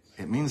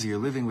 It means you're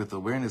living with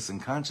awareness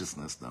and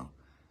consciousness, though.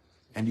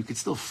 And you could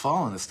still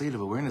fall in a state of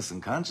awareness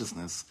and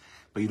consciousness,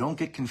 but you don't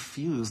get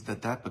confused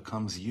that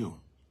becomes you.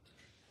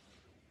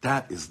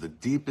 That is the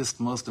deepest,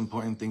 most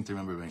important thing to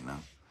remember right now.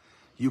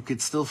 You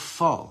could still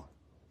fall,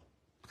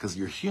 because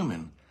you're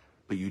human,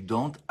 but you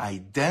don't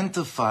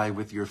identify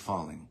with your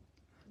falling.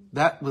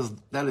 That is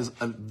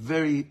a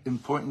very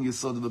important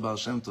yesod of the Baal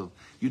Shem Tov.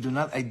 You do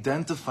not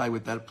identify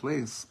with that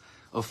place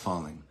of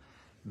falling.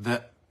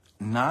 The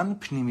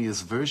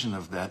non-pnimius version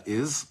of that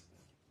is,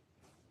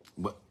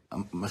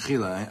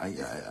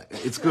 Mechila,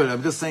 it's good.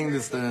 I'm just saying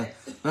this.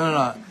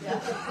 No.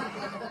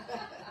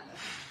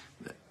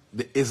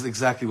 Is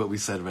exactly what we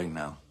said right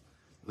now,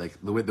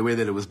 the way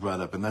that it was brought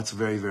up, and that's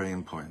very, very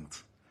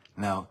important.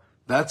 Now,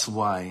 that's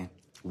why.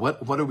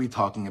 What are we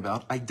talking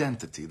about?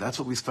 Identity. That's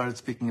what we started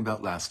speaking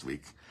about last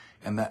week.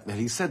 And that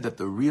he said that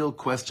the real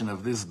question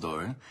of this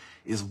door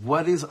is,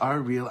 what is our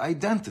real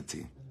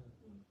identity?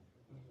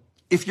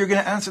 If you're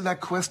going to answer that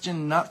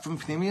question not from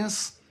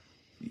Pnimius,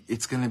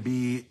 it's going to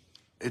be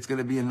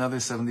another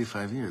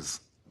 75 years.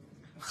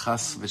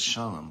 Chas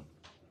v'shalom.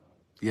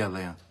 Yeah,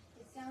 Leah.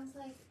 It sounds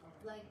really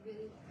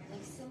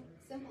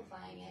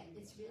simplifying it.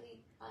 It's really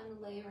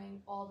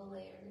unlayering all the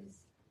layers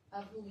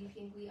of who we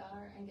think we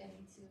are and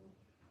getting to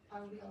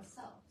our real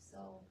self.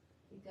 So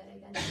we've got to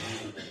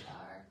identify with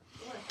our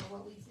work or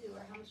what we do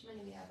or how much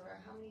money we have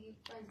or how many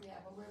friends we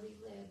have or where we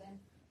live,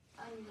 and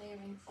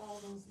unlayering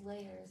all those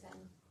layers and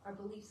our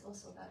beliefs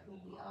also about who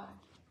we are,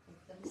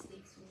 the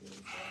mistakes we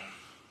make,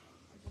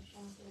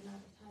 the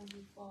amount of times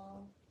we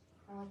fall,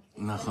 Instead of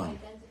Nachon.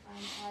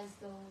 identifying as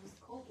those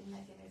coping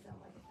mechanism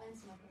or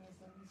defense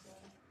mechanisms, or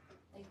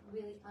like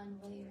really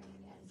unlayering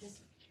and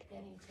just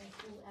getting to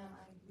who am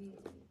I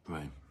really.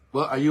 Right.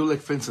 Well, are you,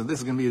 like, for instance, this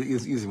is going to be an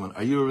easy one.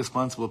 Are you a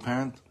responsible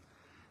parent?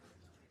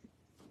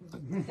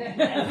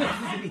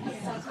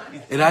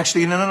 It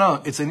actually,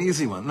 no. It's an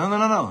easy one.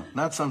 No.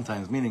 Not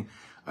sometimes. Meaning,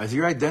 is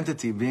your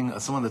identity being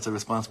someone that's a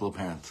responsible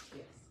parent?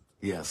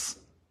 Yes.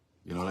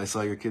 You know what I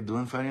saw your kid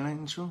doing Friday night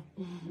in shul?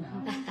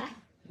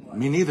 No.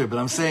 Me neither, but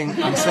I'm saying,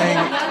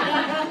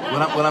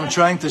 what I'm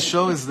trying to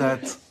show is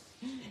that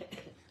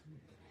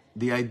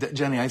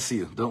Jenny, I see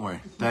you. Don't worry.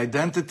 The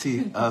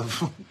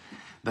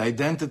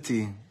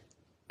identity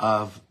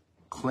of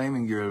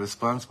claiming you're a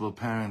responsible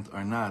parent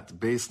or not,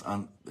 based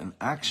on an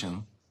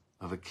action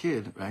of a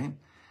kid, right,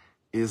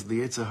 is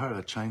the Yetzer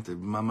Hara trying to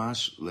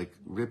mamash, like,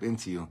 rip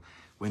into you.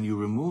 When you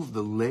remove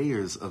the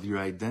layers of your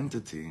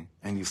identity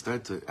and you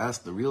start to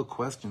ask the real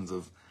questions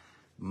of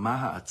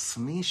Maha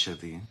Atzmi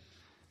Shadi,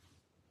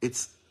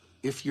 it's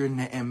if you're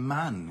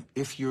ne'eman,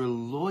 if you're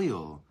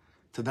loyal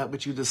to that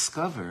which you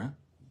discover,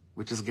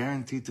 which is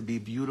guaranteed to be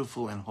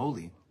beautiful and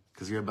holy,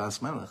 because you're a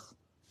Bas Melech,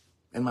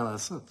 and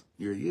Malasut,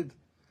 you're a Yid,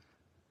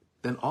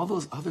 then all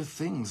those other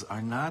things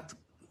are not,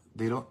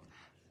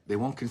 they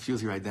won't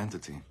confuse your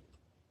identity.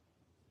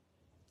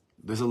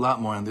 There's a lot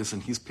more on this,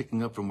 and he's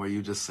picking up from where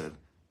you just said.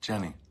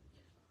 Jenny.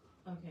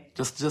 Okay.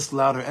 Just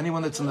louder.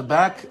 Anyone that's in the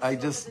back, I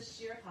just... The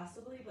shir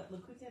possibly, but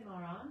Likutei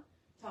Moharan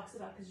talks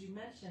about, because you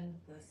mentioned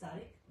the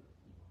Tzaddik,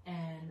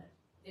 and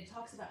it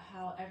talks about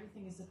how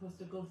everything is supposed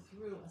to go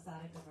through a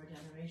Tzaddik of our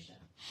generation.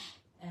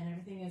 And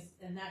everything is,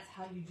 and that's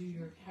how you do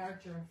your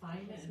character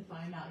refinement and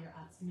find out your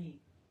Atzmi.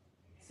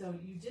 So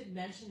you did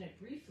mention it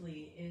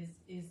briefly.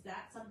 Is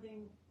that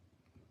something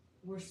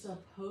we're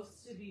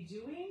supposed to be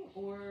doing,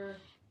 or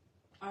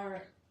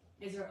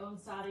is our own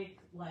tzaddik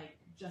like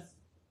just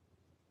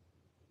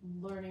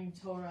learning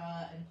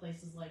Torah in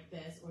places like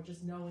this, or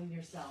just knowing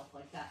yourself?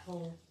 Like that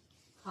whole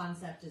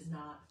concept is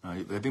not.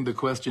 I think the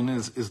question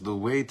is the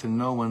way to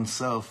know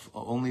oneself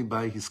only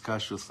by his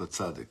kashrus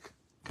tzaddik,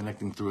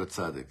 connecting through a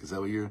tzaddik. Is that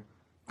what you're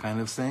kind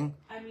of saying?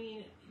 I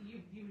mean,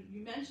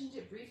 you mentioned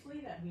it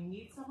briefly that we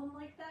need someone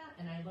like that,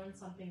 and I learned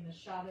something this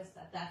Shabbos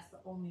that's the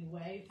only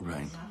way.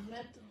 Right.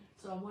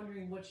 So I'm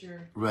wondering what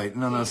your right.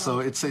 No.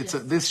 So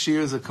this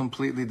year is a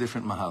completely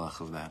different mahalach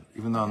of that.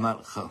 Even though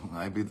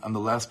I'm the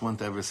last one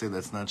to ever say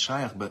that's not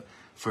shaykh, but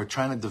for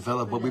trying to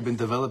develop what we've been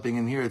developing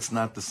in here, it's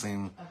not the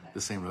same. Okay.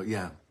 The same road.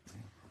 Yeah.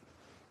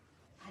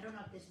 I don't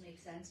know if this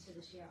makes sense to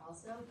this year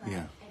also, but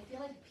Yeah. I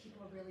feel like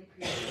people really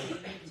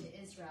appreciate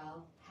to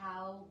Israel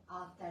how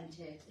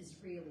authentic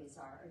Israelis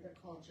are, or their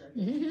culture.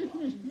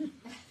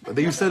 But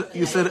then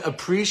you said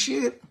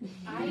appreciate.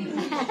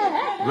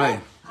 Right.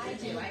 I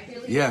do. I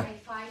really Yeah. I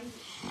find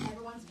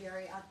everyone's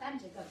very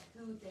authentic of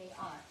who they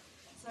are.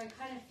 So I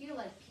kind of feel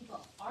like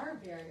people are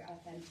very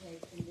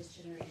authentic in this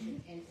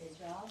generation in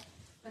Israel,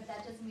 but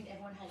that doesn't mean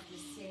everyone has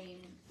the same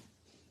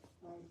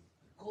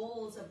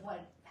goals of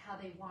how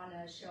they want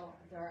to show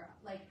their,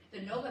 like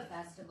the Nova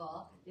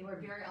Festival, they were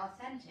very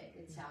authentic,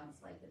 it sounds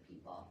like, the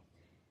people.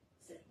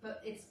 So,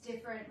 but it's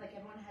different, like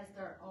everyone has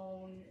their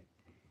own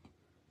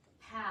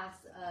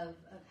paths of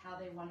how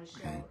they want to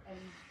show. And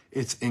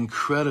It's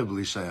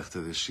incredibly shaykh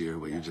to this year,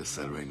 what you just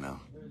said right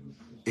now.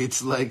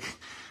 It's like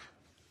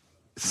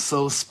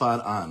so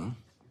spot on,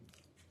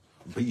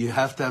 but you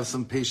have to have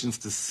some patience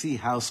to see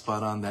how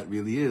spot on that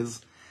really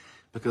is,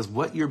 because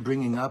what you're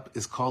bringing up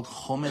is called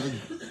chomer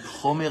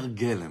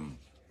gelem.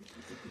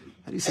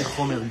 How do you say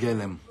chomer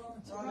gelem?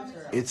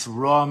 It's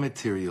raw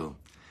material.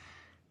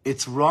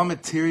 It's raw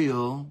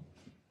material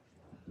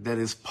that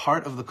is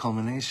part of the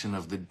culmination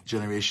of the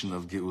generation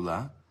of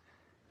Geula,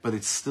 but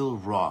it's still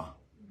raw.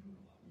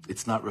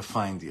 It's not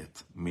refined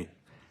yet,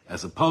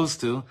 as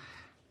opposed to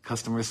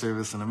customer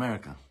service in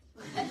America.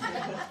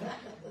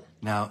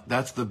 Now,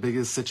 that's the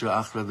biggest sitra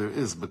achra there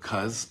is,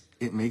 because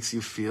it makes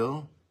you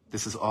feel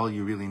this is all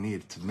you really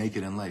need to make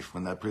it in life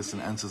when that person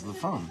answers the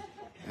phone.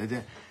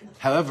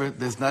 However,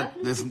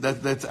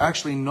 that's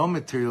actually no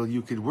material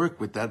you could work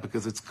with that,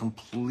 because it's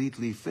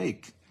completely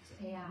fake.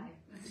 AI.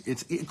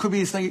 It could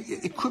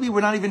be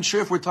we're not even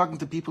sure if we're talking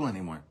to people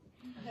anymore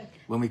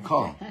when we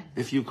call.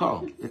 If you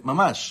call,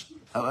 mamash.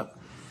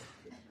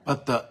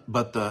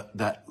 But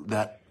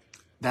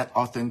that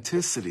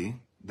authenticity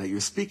that you're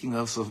speaking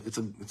of, so it's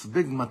a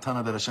big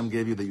matana that Hashem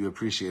gave you that you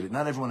appreciate it.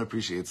 Not everyone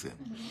appreciates it.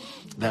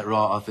 That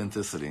raw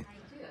authenticity.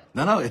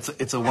 No,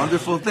 it's a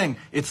wonderful thing.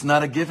 It's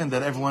not a given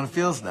that everyone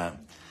feels that.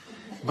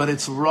 But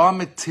it's raw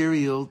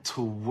material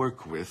to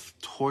work with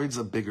towards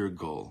a bigger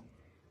goal,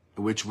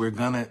 which we're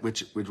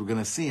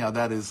gonna see how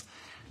that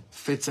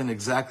fits in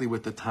exactly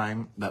with the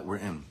time that we're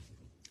in.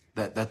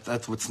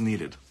 That's what's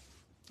needed.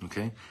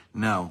 Okay?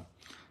 Now,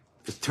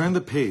 turn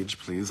the page,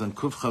 please, on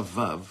Kuf Chav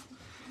Vav,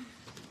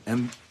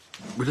 and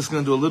we're just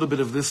going to do a little bit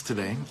of this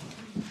today,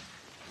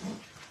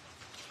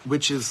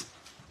 which is,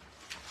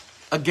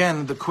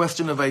 again, the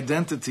question of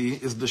identity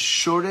is the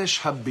shoresh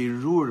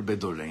habirur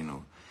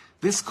bedorenu.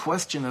 This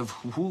question of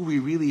who we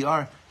really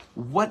are,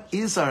 what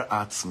is our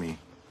atzmi?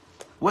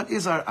 What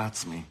is our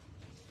atzmi?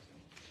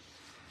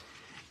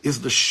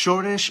 Is the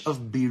shoresh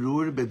of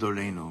birur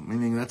bedorenu,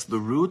 meaning that's the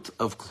root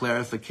of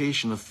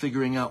clarification, of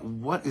figuring out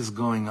what is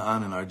going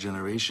on in our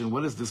generation.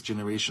 What is this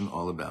generation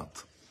all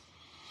about?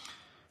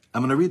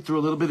 I'm going to read through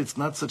a little bit. It's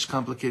not such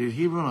complicated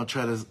Hebrew, and I'll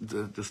try to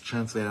just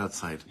translate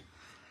outside.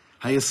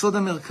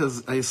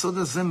 היסוד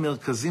הזה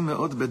מרכזי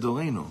מאוד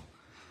בדורנו,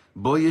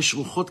 בו יש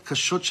רוחות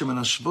קשות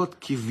שמנשבות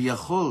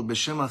כביכול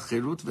בשם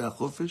החירות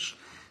והחופש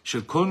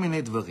של כל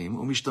מיני דברים,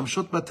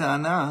 ומשתמשות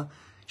בטענה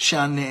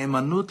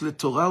שהנאמנות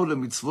לתורה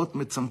ולמצוות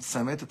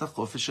מצמצמת את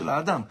החופש של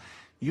האדם.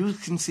 You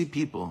can see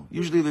people,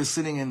 usually they're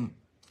sitting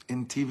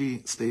in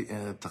TV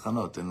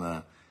תחנות,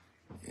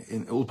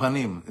 in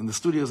ulpanim, in the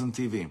studios and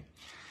TV.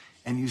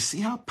 And you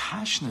see how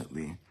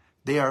passionately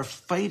they are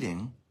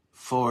fighting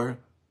for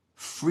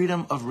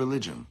freedom of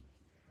religion.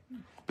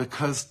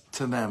 Because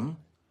to them,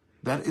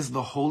 that is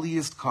the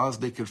holiest cause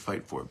they could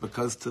fight for.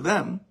 Because to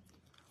them,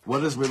 what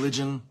does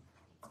religion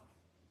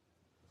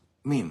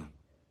mean?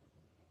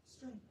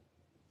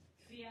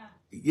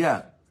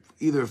 Yeah,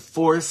 either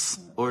force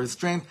or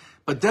strength,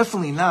 but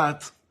definitely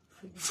not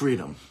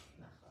freedom.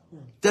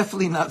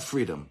 Definitely not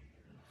freedom.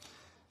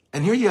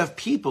 And here you have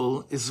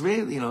people,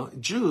 Israeli,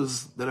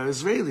 Jews that are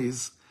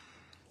Israelis,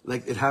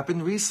 like it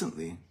happened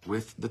recently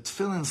with the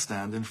tefillin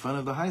stand in front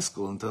of the high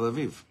school in Tel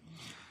Aviv,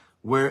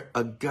 where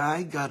a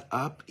guy got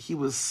up, he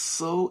was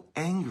so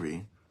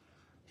angry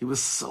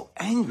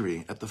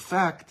at the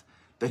fact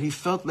that he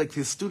felt like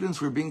his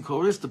students were being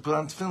coerced to put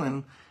on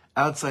tefillin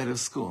outside of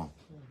school.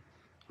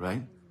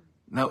 Right?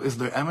 Now, is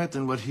there emet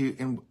in what he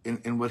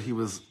in what he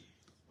was?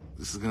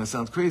 This is going to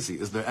sound crazy.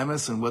 Is there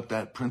emes in what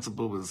that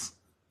principle was?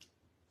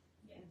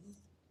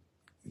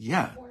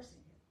 Yeah.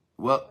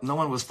 Well, no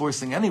one was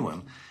forcing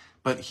anyone,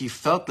 but he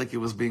felt like it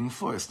was being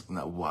forced.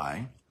 Now,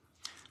 why?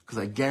 Because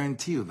I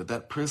guarantee you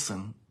that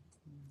person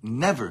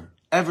never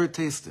ever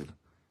tasted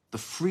the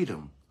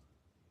freedom,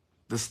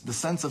 the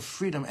sense of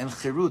freedom and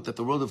chirut that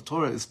the world of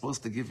Torah is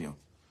supposed to give you.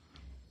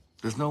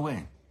 There's no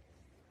way.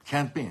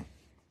 Can't be.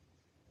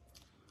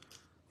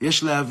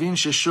 יש להבין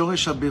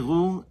ששורש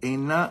הבירור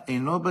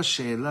אינו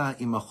בשאלה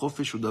אם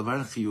החופש הוא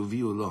דבר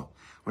חיובי או לא.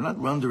 We're not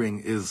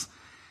wondering is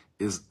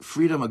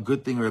freedom a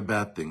good thing or a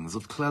bad thing.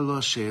 זאת כלל לא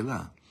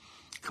השאלה.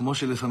 כמו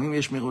שלפעמים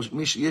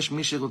יש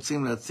מי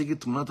שרוצים להציג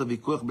את תמונת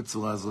הוויכוח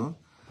בצורה זו,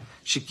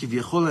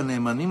 שכביכול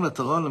הנאמנים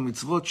לתורה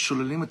ולמצוות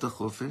שוללים את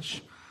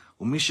החופש,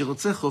 ומי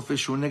שרוצה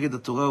חופש הוא נגד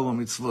התורה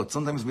והמצוות.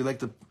 Sometimes we like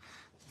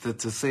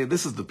to say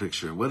this is the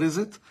picture. What is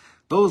it?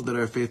 Those that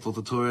are faithful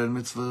to Torah and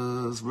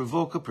mitzvahs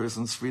revoke a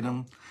person's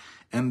freedom,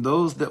 and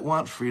those that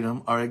want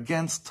freedom are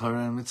against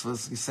Torah and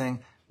mitzvahs. He's saying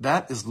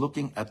that is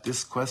looking at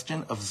this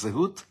question of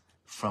zehut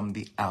from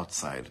the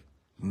outside,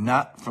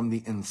 not from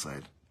the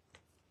inside.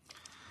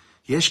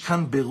 יש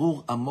כאן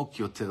בירור עמוק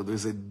יותר.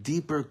 There's a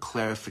deeper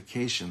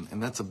clarification,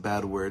 and that's a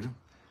bad word.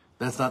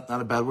 That's not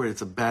a bad word,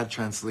 it's a bad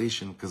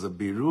translation, because a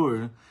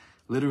birur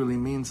literally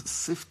means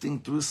sifting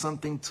through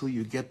something till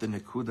you get the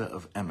nekuda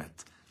of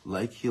emet.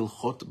 Like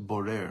Hilchot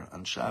Borer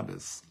on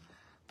Shabbos.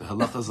 The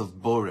halachas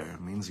of Borer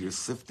means you're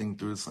sifting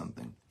through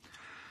something.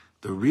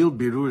 The real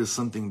birur is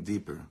something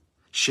deeper.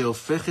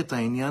 שהופך את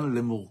העניין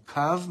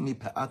למורכב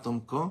מפאת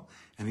עומקו.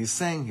 And he's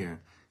saying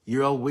here,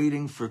 you're all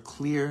waiting for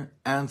clear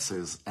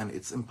answers, and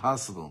it's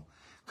impossible,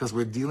 because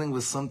we're dealing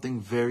with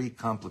something very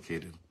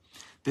complicated.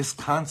 This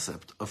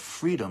concept of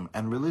freedom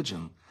and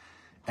religion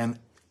and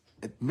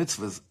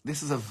mitzvahs,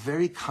 this is a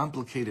very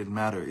complicated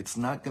matter. It's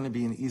not going to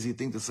be an easy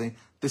thing to say,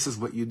 this is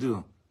what you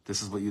do.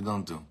 This is what you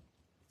don't do.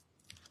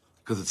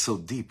 Because it's so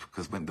deep.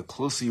 Because when the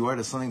closer you are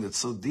to something that's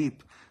so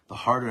deep, the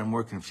harder and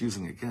more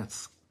confusing it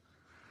gets.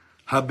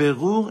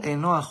 הבירור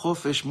אינו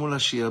החופש מול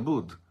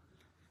השיעבוד,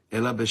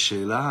 אלא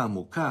בשאלה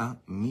העמוקה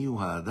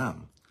מיהו האדם,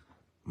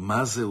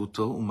 מה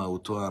זהותו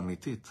ומהותו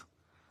האמיתית.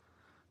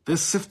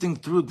 This sifting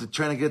through,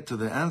 trying to get to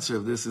the answer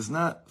of this is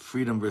not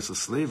freedom versus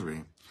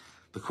slavery.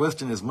 The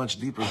question is much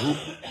deeper.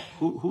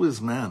 Who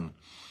is man?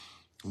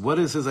 What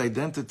is his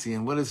identity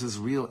and what is his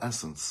real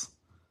essence?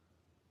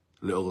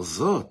 לאור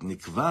זאת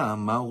נקבע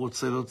מה הוא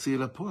רוצה להוציא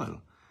לפועל,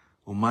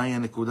 ומהי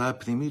הנקודה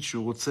הפנימית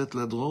שהוא רוצה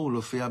לדרו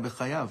ולהופיע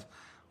בחייו.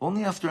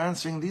 Only after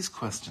answering these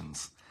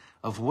questions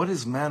of what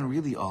is man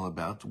really all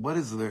about, what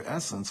is their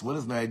essence, what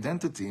is their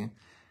identity,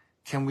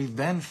 can we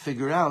then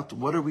figure out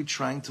what are we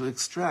trying to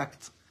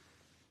extract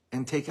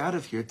and take out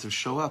of here to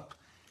show up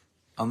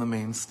on the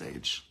main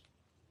stage.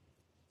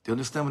 Do you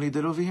understand what he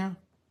did over here?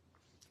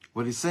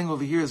 What he's saying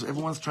over here is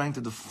everyone's trying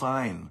to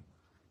define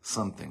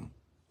something.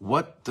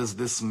 What does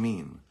this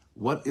mean?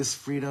 What is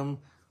freedom?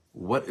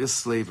 What is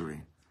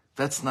slavery?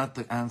 That's not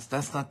the answer.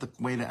 That's not the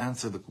way to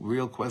answer the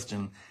real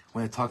question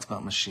when it talks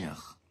about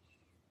Mashiach.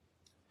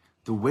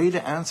 The way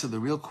to answer the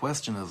real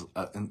question of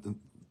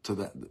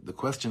the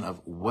question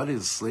of what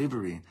is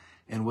slavery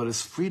and what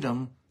is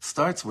freedom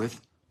starts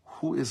with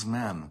who is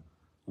man?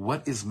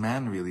 What is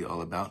man really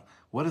all about?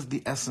 What is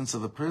the essence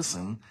of a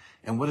person?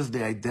 And what is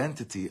the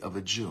identity of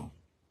a Jew?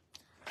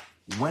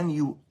 When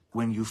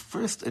you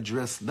first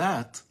address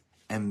that,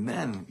 and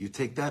then you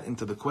take that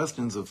into the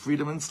questions of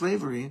freedom and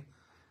slavery,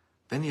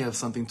 then you have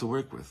something to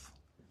work with.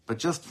 But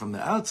just from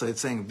the outside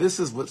saying, this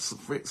is what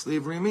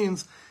slavery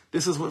means,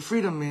 this is what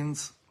freedom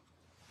means,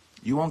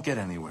 you won't get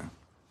anywhere.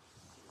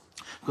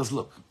 Because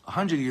look,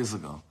 100 years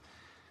ago,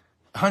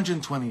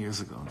 120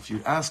 years ago, if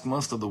you'd ask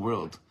most of the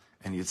world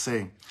and you'd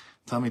say,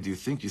 tell me, do you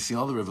think you see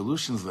all the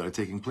revolutions that are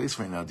taking place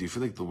right now? Do you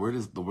feel like the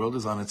world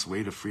is on its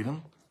way to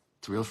freedom,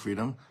 to real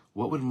freedom?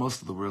 What would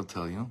most of the world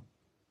tell you?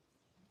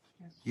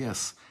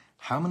 Yes.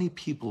 How many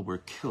people were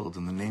killed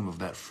in the name of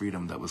that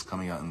freedom that was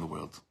coming out in the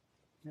world?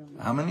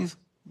 Millions. How many?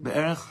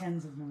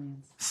 Tens of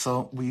millions.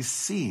 So we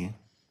see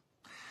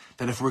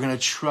that if we're going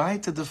to try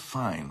to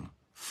define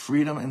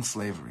freedom and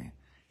slavery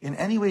in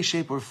any way,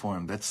 shape, or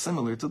form that's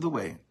similar to the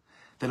way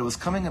that it was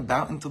coming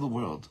about into the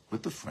world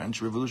with the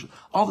French Revolution,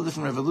 all the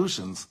different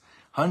revolutions,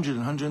 100 and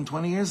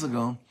 120 years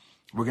ago,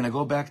 we're going to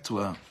go back to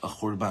a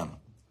khurban.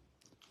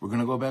 We're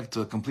going to go back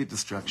to a complete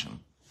destruction.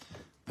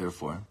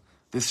 Therefore,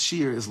 this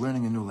shir is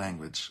learning a new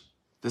language.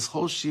 This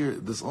whole shir,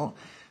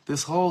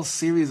 this whole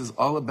series is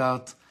all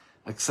about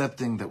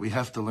accepting that we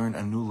have to learn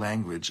a new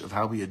language of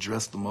how we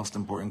address the most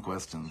important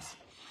questions.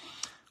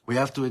 We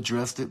have to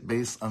address it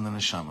based on the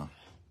neshama.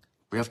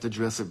 We have to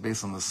address it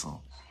based on the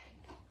soul.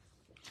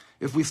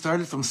 If we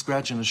started from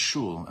scratch in a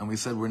shul and we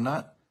said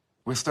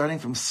we're starting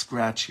from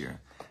scratch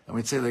here, and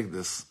we'd say like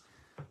this,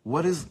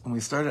 when we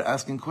started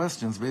asking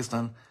questions based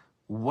on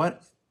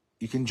what,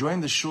 you can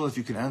join the shul if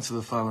you can answer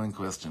the following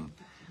question.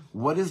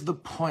 What is the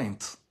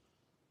point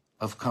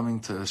of coming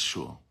to a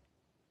shul?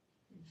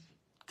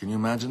 Can you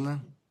imagine that?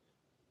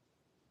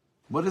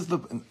 What is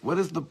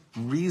the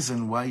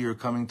reason why you're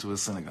coming to a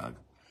synagogue?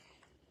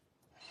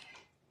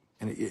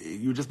 And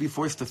you'd just be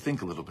forced to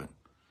think a little bit.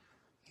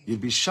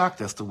 You'd be shocked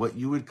as to what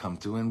you would come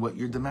to and what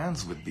your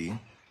demands would be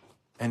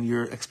and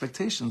your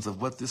expectations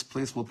of what this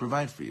place will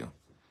provide for you.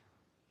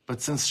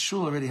 But since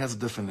shul already has a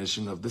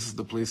definition of this is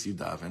the place you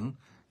daven,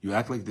 you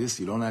act like this,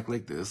 you don't act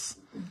like this.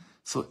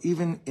 So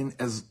even in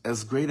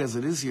as great as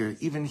it is here,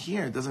 even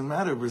here, it doesn't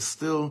matter. We're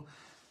still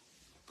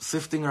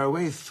sifting our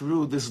way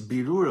through this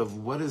birur of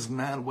what is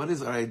man, what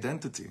is our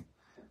identity,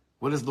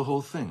 what is the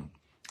whole thing.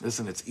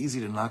 Listen, it's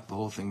easy to knock the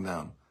whole thing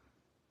down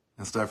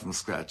and start from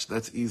scratch.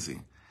 That's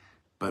easy.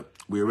 But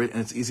and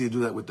it's easy to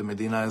do that with the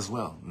Medina as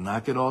well.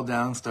 Knock it all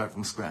down, start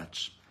from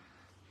scratch.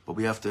 But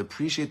we have to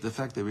appreciate the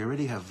fact that we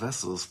already have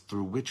vessels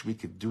through which we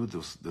could do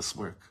this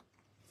work.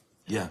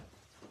 Yeah.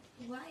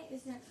 Why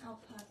isn't our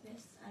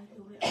purpose and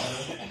who we are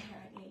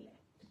inherently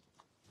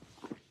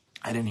linked?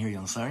 I didn't hear you,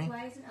 I'm sorry?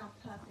 Why isn't our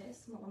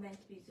purpose what we're meant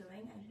to be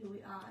doing and who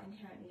we are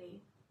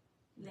inherently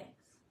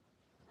linked?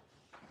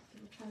 So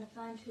we're trying to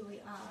find who we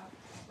are,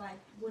 why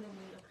wouldn't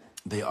we look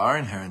at? They are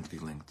inherently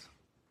linked.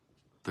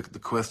 The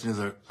question is,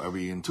 are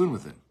we in tune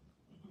with it?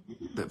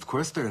 Of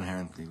course they're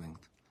inherently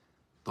linked.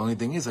 The only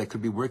thing is, I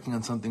could be working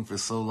on something for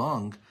so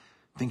long,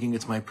 thinking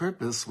it's my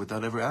purpose,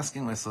 without ever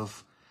asking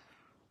myself,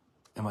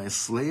 am I a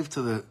slave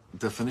to the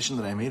definition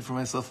that I made for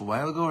myself a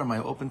while ago, or am I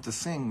open to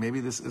saying, maybe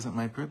this isn't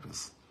my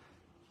purpose?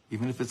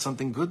 Even if it's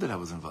something good that I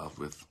was involved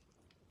with.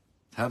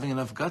 Having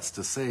enough guts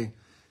to say,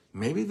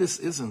 maybe this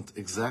isn't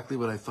exactly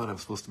what I thought I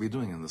was supposed to be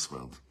doing in this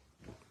world.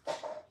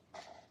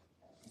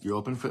 You're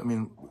open for,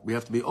 we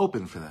have to be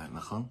open for that,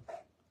 nachon?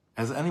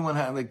 Has anyone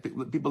had,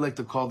 people like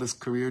to call this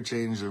career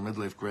change or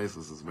midlife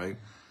crisis, right?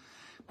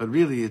 But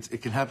really,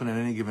 it can happen at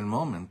any given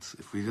moment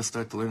if we just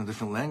start to learn a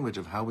different language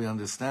of how we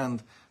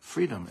understand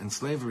freedom and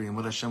slavery and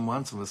what Hashem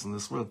wants of us in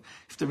this world.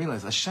 You have to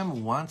realize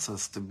Hashem wants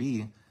us to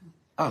be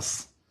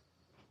us.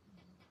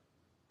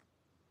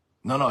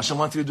 No, Hashem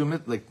wants you to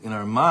do in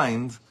our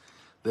mind,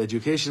 the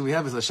education we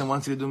have is Hashem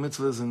wants you to do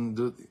mitzvahs and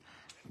do.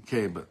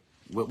 Okay, but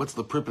what's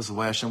the purpose of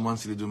why Hashem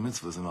wants you to do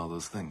mitzvahs and all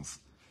those things?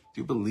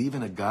 Do you believe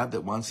in a God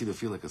that wants you to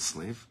feel like a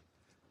slave?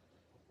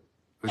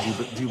 Or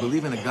do you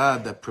believe in a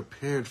God that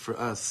prepared for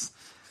us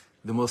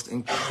the most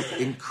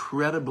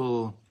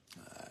incredible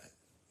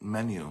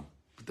menu?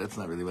 But that's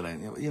not really what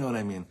you know what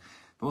I mean.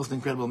 The most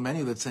incredible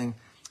menu that's saying,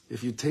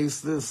 if you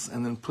taste this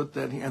and then put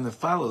that here, and it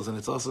follows, and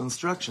it's also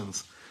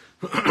instructions,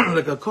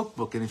 like a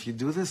cookbook, and if you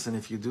do this and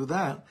if you do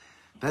that,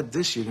 that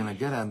dish you're going to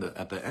get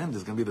at the end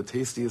is going to be the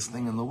tastiest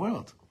thing in the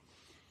world.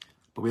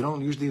 But we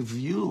don't usually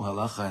view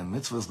halacha and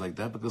mitzvahs like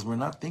that because we're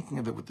not thinking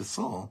of it with the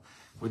soul.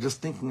 We're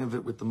just thinking of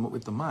it with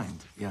the mind.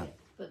 Yeah.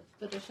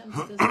 But Hashem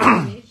says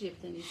in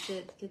Egypt, and he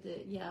said,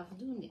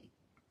 "Ya'avduni."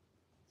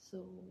 So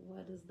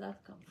where does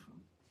that come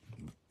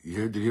from?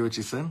 Did you hear what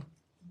she said?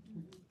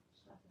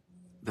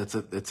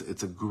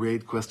 It's a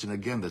great question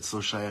again. That's so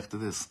shaykh to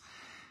this.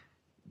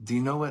 Do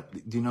you know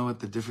what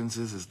the difference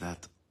is? Is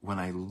that when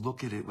I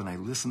look at it, when I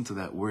listen to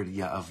that word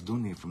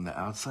Ya'avduni from the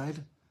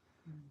outside,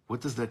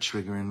 what does that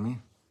trigger in me?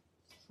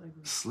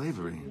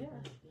 Slavery. Yeah.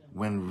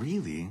 When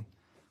really,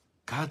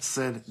 God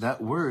said that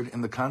word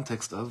in the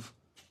context of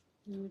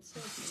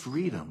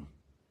freedom.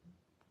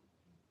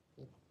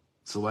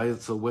 So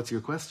what's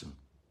your question?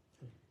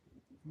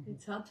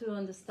 It's hard to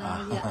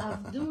understand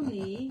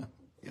Ya'avduni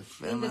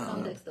in the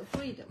context of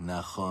freedom.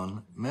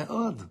 Nachon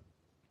me'od.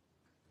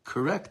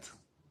 Correct.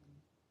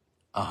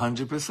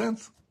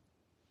 100%.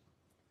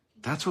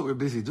 That's what we're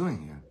busy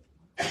doing here.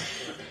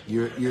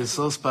 You're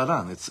so spot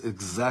on. It's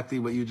exactly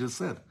what you just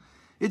said.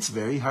 it's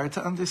very hard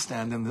to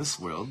understand in this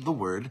world the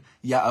word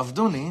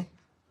Ya'avduni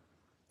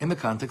in the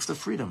context of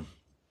freedom.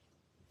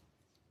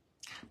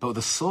 But with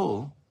the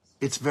soul,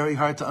 it's very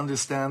hard to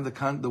understand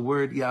the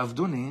word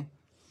Ya'avduni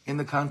in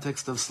the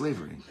context of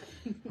slavery.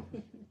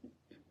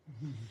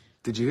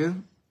 Did you hear?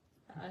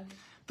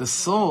 The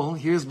soul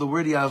hears the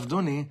word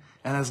Ya'avduni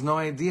and has no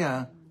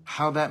idea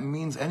how that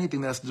means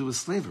anything that has to do with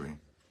slavery.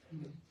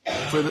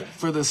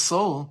 For the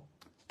soul,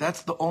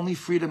 that's the only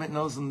freedom it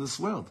knows in this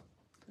world.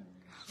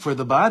 For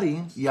the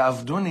body,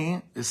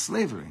 Ya'avduni is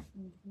slavery.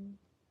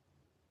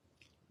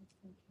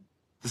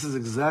 This is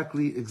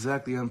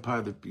exactly on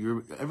par.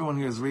 Everyone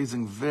here is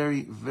raising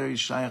very, very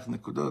shayach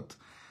nekudot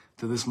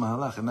to this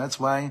mahalach. And that's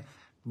why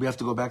we have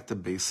to go back to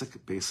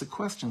basic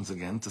questions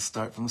again to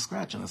start from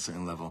scratch on a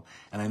certain level.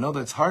 And I know that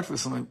it's hard for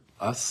some of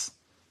us,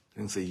 I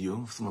didn't say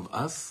you, some of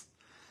us,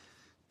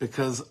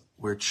 because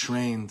we're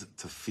trained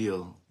to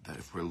feel that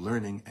if we're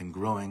learning and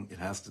growing, it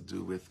has to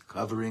do with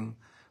covering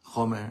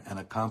chomer and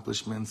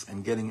accomplishments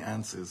and getting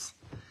answers.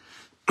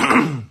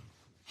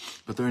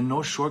 But there are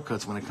no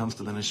shortcuts when it comes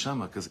to the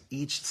neshama, because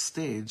each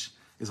stage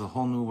is a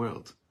whole new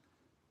world.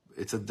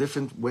 It's a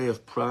different way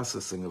of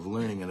processing, of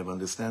learning, and of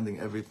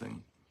understanding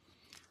everything.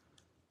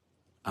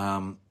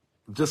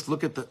 Just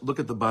look at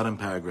the bottom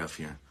paragraph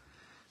here.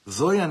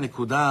 Zoya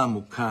nekuda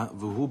amuka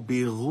v'hu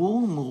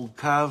birur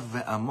murkav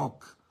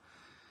ve'amok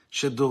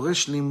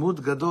shedoresh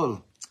limud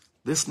gadol.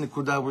 This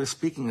nekuda we're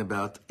speaking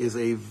about is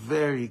a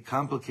very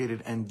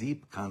complicated and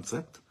deep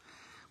concept,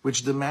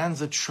 which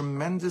demands a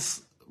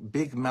tremendous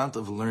big amount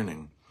of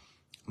learning.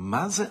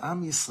 Ma ze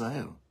Am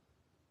Yisrael?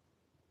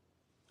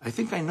 I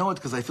think I know it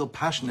because I feel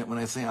passionate when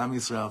I say Am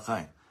Yisrael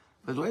Chai.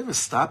 But do I ever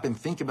stop and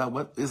think about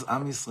what is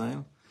Am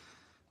Yisrael?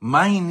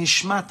 Mahi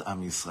nishmat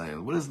Am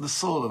Yisrael? What is the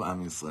soul of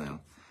Am Yisrael?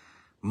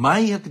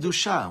 Mahi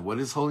hakdusha? What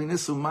is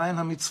holiness? Umayin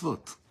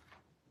hamitzvot?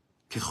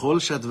 ככל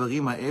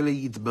שהדברים האלה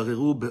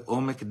יתבררו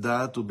בעומק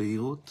דעת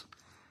ובהירות,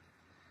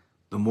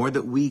 the more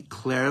that we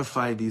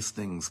clarify these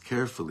things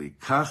carefully,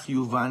 כך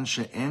יובן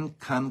שאין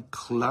כאן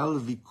כלל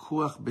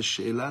ויכוח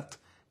בשאלת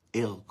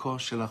ערכו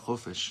של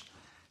החופש.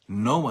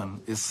 No one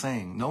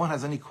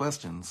has any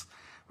questions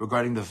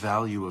regarding the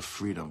value of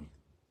freedom.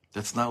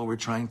 That's not what we're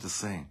trying to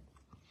say.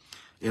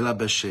 אלא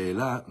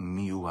בשאלה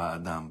מיהו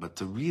האדם. But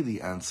to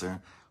really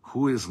answer,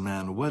 who is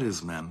man, what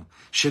is man,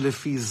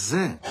 שלפי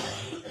זה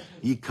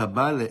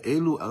ייקבע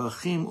לאילו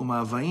ערכים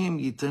ומאוויים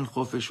ייתן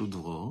חופש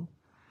ודרור,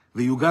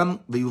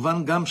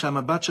 ויובן גם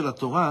שהמבט של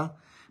התורה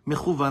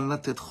מכוון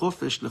לתת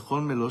חופש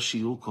לכל מלוא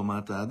שיעור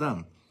קומת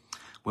האדם.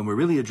 When we're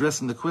really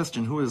addressing the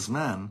question, who is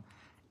man,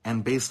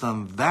 and based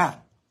on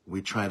that,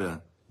 we try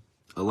to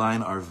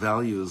align our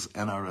values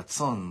and our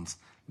ratzons,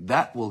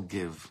 that will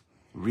give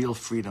real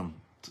freedom.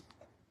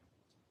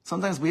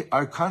 Sometimes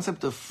our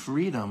concept of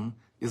freedom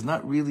is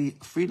not really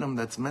freedom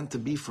that's meant to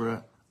be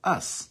for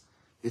us.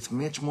 It's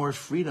much more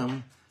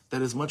freedom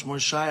that is much more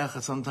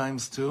shayach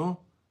sometimes to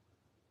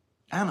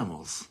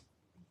animals.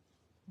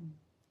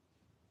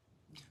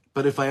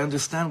 But if I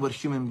understand what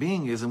human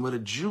being is and what a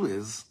Jew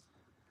is,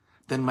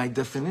 then my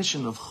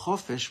definition of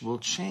chofesh will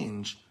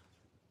change.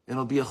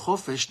 It'll be a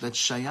chofesh that's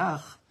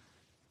shayach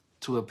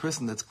to a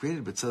person that's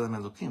created b'tzelem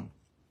Elokim.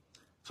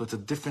 So it's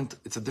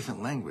a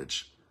different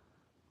language.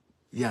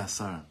 Yeah,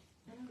 Sarah.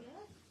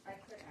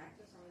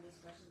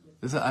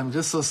 Listen, I'm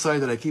just so sorry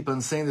that I keep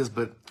on saying this,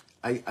 but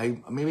I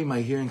maybe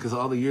my hearing, because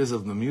all the years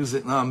of the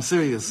music. No, I'm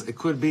serious. It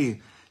could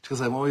be because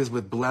I'm always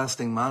with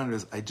blasting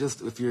monitors.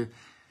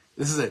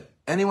 This is it.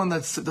 Anyone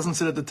that doesn't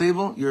sit at the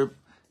table,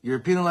 you're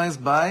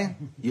penalized by.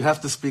 You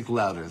have to speak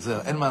louder. So,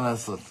 en ma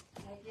lasot.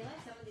 I feel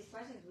like some of these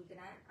questions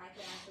I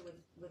can answer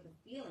with a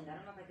feeling. I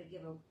don't know if I could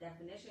give a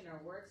definition or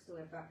words to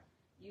it, but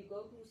you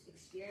go through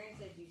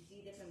experiences, you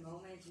see different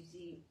moments, you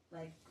see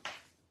like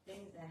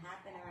things that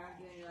happen around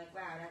you, and you're like,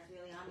 wow, that's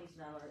really Am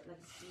Yisrael, or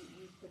like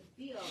you could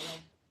feel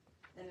like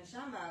the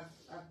neshama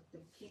of the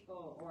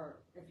people, or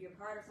if you're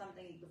part of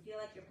something, you could feel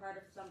like you're part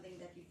of something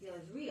that you feel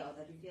is real,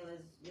 that you feel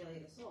is really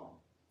the soul.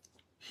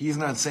 He's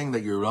not saying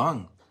that you're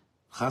wrong.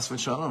 Chas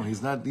v'shalom.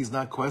 He's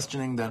not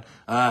questioning that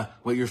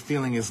what you're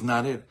feeling is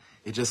not it.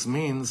 It just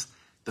means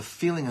the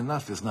feeling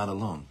enough is not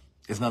alone.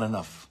 It's not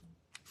enough.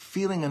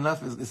 Feeling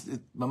enough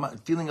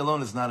feeling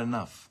alone is not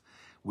enough.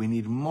 We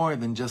need more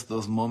than just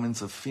those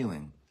moments of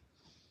feeling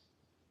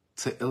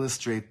to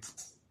illustrate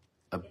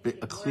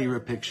a clearer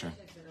picture.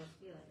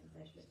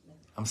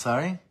 I'm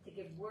sorry? To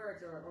give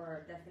words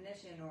or a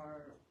definition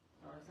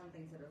or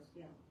something to those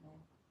feelings.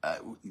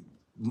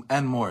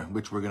 And more,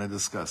 which we're going to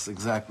discuss.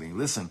 Exactly.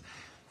 Listen,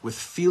 with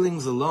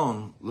feelings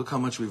alone, look how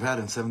much we've had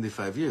in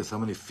 75 years. How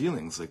many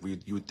feelings? Like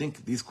you would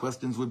think these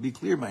questions would be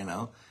clear by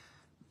now.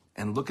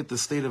 And look at the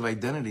state of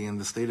identity in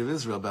the state of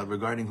Israel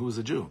regarding who's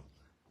a Jew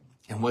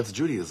and what's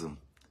Judaism.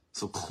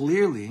 So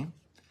clearly,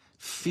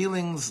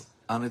 feelings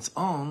on its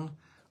own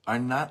are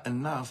not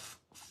enough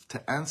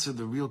to answer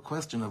the real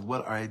question of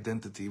what our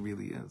identity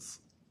really is.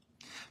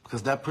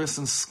 Because that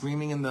person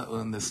screaming in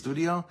the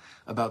studio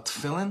about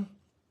tefillin,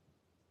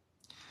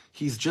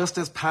 he's just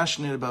as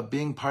passionate about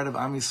being part of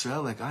Am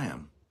Yisrael like I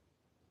am.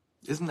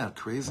 Isn't that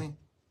crazy?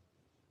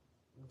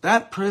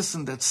 That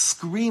person that's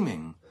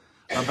screaming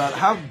about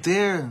how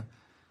dare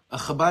a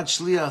Chabad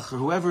Shliach or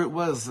whoever it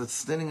was that's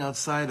standing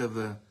outside of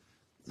the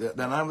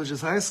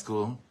non-religious high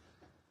school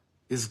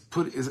is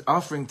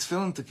offering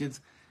tefillin to kids.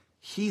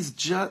 He is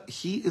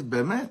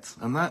bemet.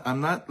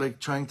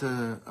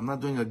 I'm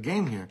not doing a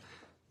game here.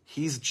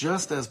 He's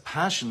just as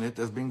passionate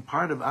as being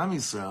part of Am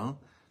Yisrael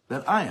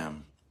that I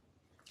am.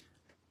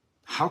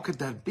 How could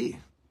that be?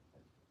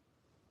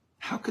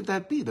 How could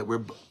that be that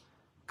we're?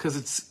 Because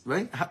it's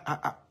right.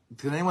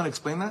 Can anyone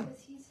explain that?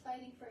 Because he's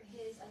fighting for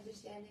his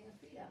understanding of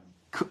freedom.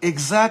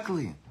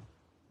 Exactly.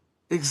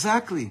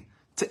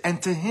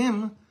 And to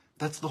him,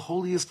 that's the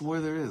holiest war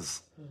there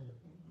is.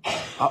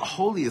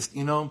 Holiest.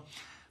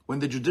 When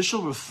the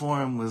judicial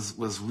reform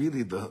was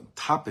really the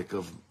topic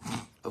of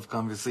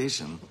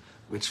conversation,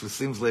 which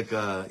seems like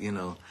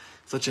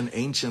such an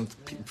ancient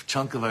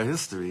chunk of our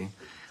history,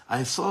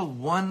 I saw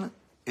one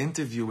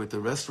interview with a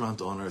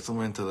restaurant owner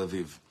somewhere in Tel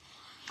Aviv,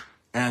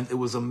 and it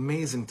was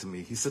amazing to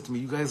me. He said to me,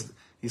 "You guys,"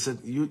 he said,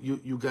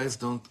 "You guys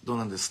don't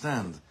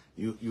understand.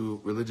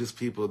 You religious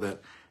people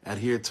that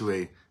adhere to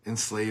a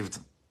enslaved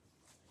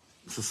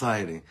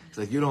society. It's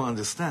like you don't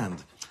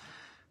understand.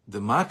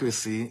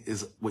 Democracy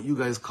is what you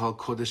guys call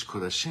Kodesh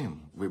Kodashim.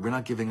 We're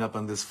not giving up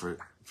on this for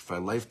our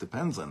life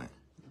depends on it.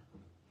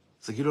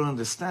 It's like you don't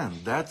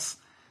understand. That's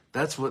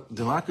what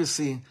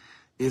democracy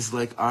is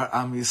like. Our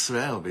Am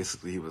Yisrael,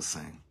 basically, he was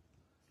saying,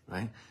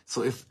 right?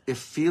 So if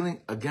feeling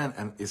again,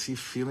 and is he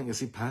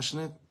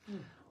passionate?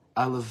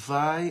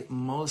 Alavai,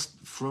 most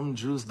frum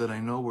Jews that I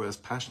know were as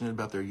passionate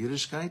about their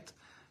Yiddishkeit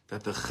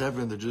that the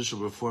Chevra and the judicial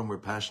reform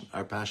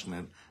are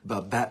passionate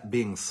about that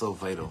being so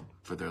vital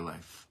for their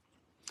life.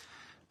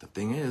 The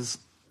thing is,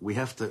 we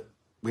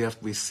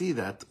see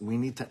that we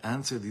need to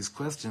answer these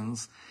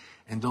questions,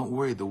 and don't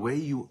worry, the way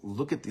you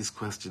look at these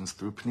questions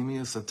through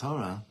Pnimiyus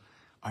HaTorah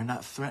are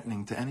not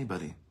threatening to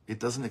anybody. It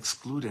doesn't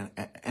exclude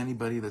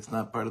anybody that's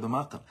not part of the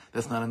Machane,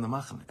 that's not in the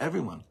Machane.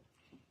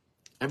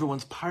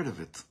 Everyone's part of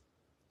it.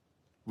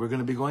 We're going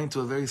to be going to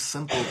a very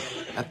simple,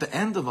 at the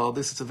end of all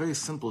this, it's a very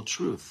simple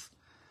truth.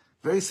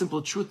 Very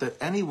simple truth that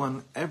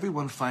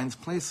everyone finds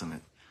place in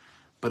it.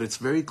 But it's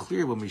very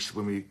clear when we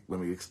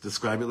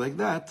describe it like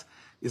that,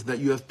 is that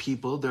there are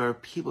people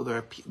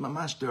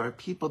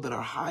that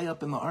are high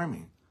up in the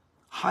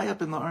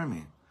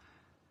army.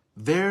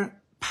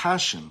 Their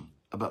passion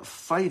about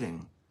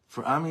fighting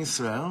for Am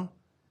Yisrael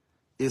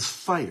is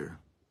fire.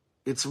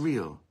 It's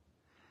real.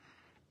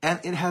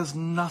 And it has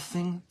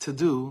nothing to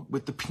do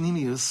with the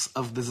pnimius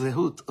of the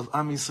zehut of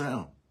Am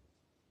Yisrael.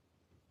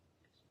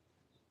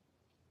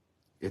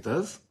 It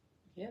does?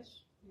 Yes.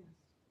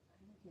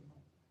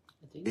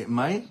 It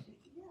might?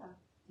 Yeah.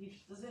 He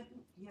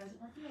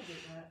hasn't revealed it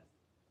yet.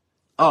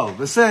 Oh,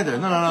 beseder.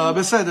 No,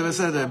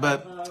 beseder.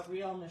 But The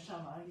real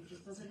neshama, he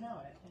just doesn't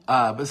know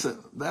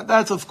it.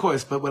 That's of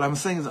course. But what I'm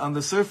saying is, on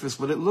the surface,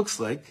 what it looks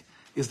like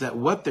is that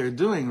what they're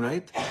doing,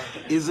 right,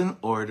 is in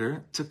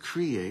order to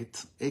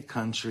create a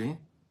country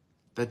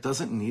that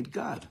doesn't need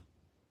God.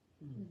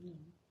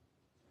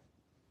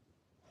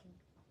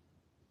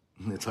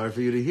 It's hard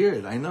for you to hear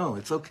it. I know.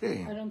 It's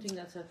okay. I don't think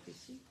that's what we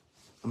see.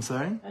 I'm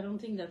sorry? I don't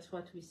think that's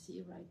what we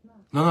see right now.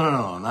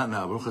 No, not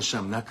now. Baruch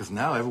Hashem. Not because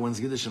now everyone's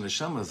Yiddish and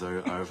Neshamas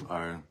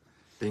are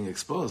being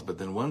exposed. But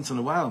then once in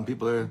a while, and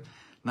people are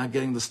not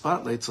getting the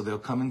spotlight, so they'll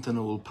come into an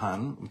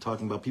ulpan. I'm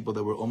talking about people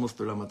that were almost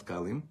the Ramat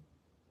Kalim.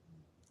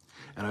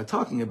 And I'm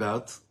talking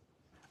about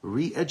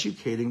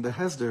re-educating the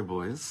Hesder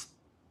boys.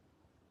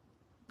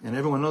 And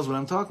everyone knows what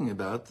I'm talking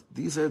about.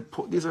 These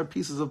are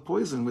pieces of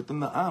poison within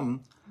the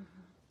Am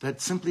that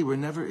simply were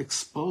never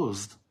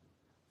exposed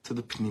to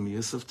the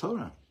pnimius of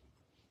Torah.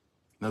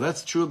 Now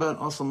that's true about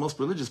also most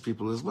religious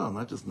people as well,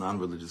 not just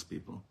non-religious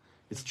people.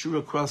 It's true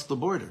across the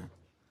border.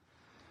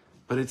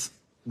 But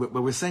what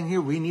we're saying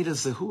here, we need a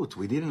zehut,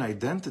 we need an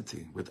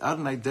identity. Without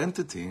an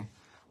identity,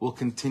 we'll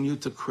continue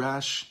to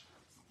crash,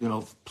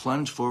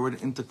 plunge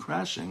forward into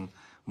crashing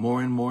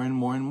more and more and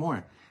more and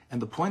more.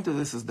 And the point of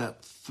this is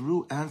that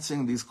through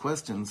answering these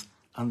questions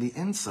on the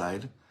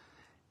inside,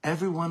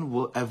 everyone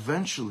will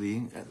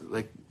eventually,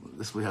 like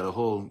this, we had a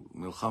whole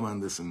milchama on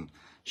this in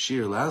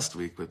Shir last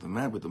week with the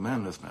man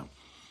this man.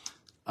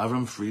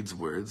 Avram Fried's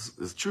words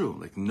is true.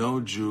 Like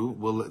no Jew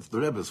it's the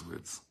Rebbe's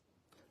words.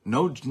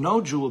 No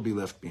Jew will be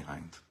left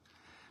behind.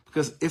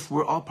 Because if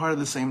we're all part of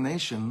the same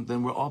nation,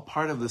 then we're all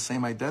part of the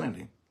same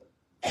identity.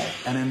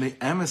 And in the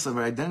emes of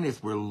our identity,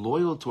 if we're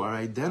loyal to our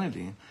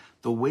identity,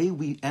 the way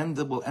we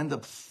will end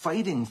up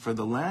fighting for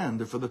the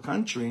land or for the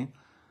country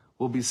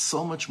will be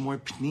so much more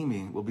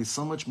pnimi, will be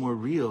so much more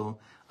real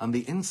on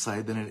the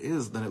inside than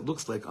it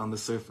looks like on the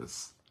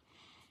surface.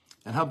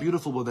 And how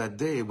beautiful will that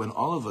day when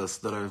all of us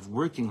that are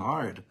working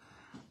hard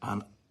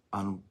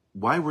on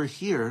why we're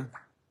here,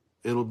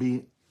 it'll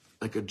be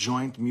like a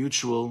joint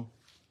mutual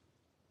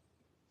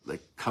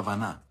like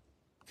kavanah.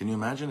 Can you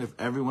imagine if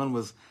everyone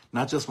was,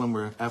 not just when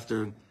we're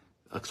after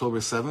October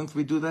 7th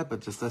we do that, but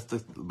just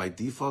by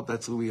default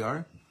that's who we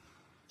are?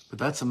 But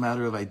that's a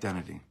matter of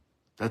identity.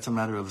 That's a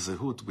matter of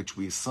zehut, which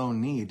we so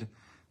need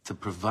to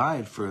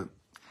provide for.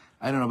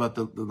 I don't know about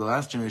the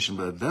last generation,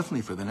 but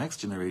definitely for the next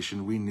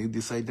generation, we need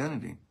this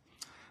identity.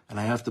 And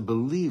I have to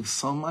believe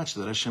so much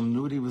that Hashem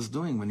knew what He was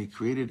doing when He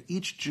created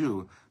each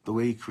Jew the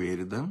way He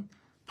created them,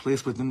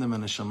 placed within them a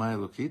neshama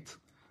elokit,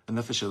 a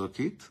nefesh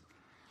elokit,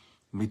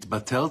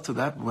 mitbatel to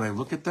that when I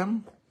look at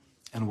them,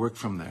 and work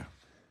from there.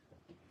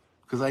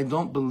 Because I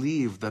don't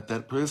believe that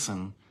that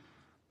person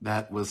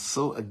that was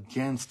so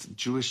against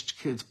Jewish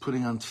kids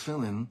putting on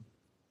tefillin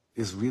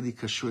is really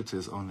kashur to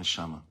his own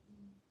neshama.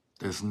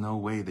 There's no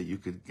way that you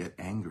could get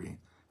angry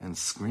and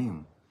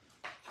scream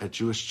at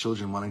Jewish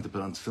children wanting to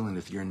put on tefillin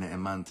if you're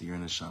ne'eman to your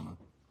neshama.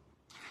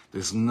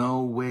 There's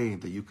no way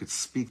that you could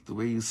speak the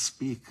way you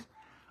speak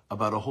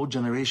about a whole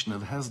generation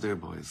of Hesder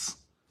boys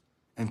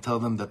and tell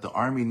them that the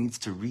army needs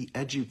to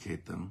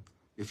re-educate them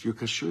if you're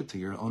kashur to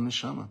your own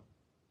neshama.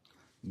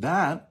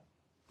 That,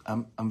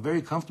 I'm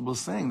very comfortable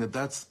saying that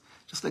that's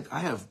just like I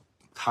have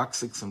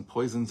toxics and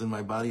poisons in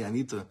my body I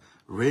need to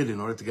rid in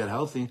order to get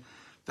healthy.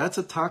 That's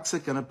a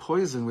toxic and a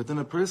poison within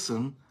a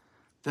person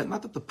that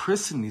not that the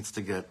person needs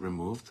to get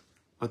removed,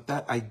 but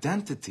that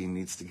identity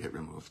needs to get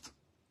removed.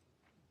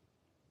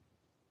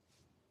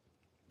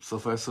 So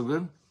far, so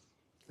good?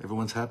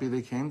 Everyone's happy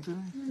they came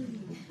today?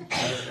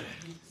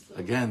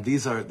 Again,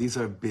 these are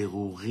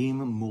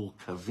berurim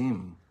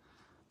murkavim.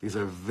 These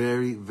are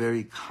very,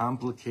 very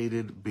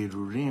complicated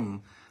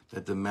berurim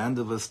that demand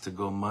of us to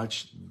go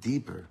much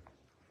deeper.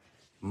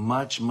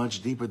 Much,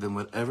 much deeper than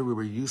whatever we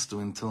were used to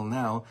until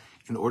now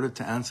in order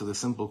to answer the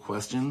simple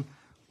question,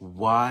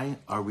 why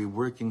are we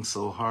working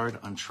so hard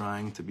on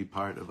trying to be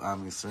part of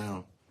Am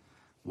Yisrael?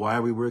 Why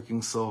are we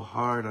working so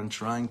hard on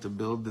trying to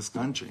build this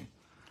country?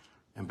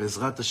 And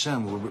Bezrat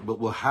Hashem,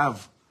 we'll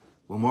have,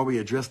 the more we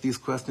address these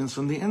questions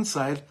from the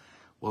inside,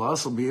 we'll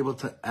also be able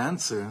to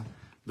answer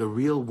the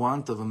real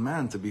want of a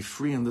man to be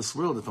free in this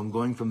world if I'm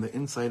going from the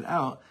inside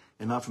out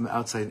and not from the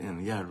outside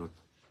in. Yeah, Ruth.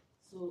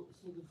 So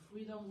the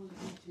freedom will be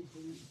to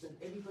believe that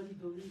everybody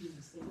believes in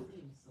the same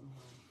thing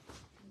somehow.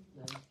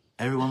 Like,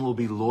 everyone will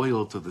be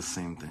loyal to the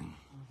same thing.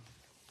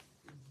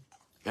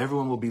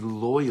 Everyone will be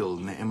loyal,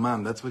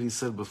 ne'eman. That's what he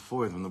said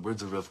before in the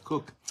words of Rav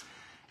Kook.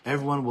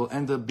 Everyone will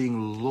end up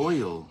being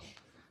loyal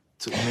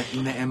to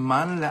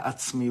ne'eman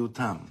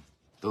le'atzmiutam.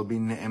 They'll be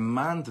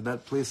ne'eman to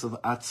that place of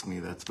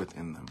atzmi that's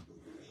within them.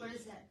 What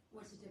is that?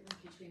 What's the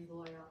difference between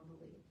loyal and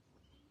belief?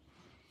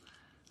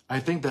 I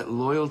think that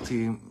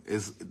loyalty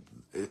is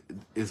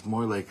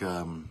more like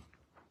Like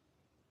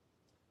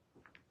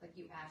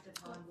you act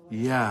upon loyalty?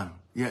 yeah,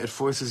 it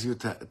forces you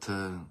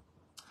to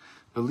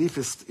belief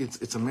is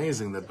it's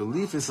amazing that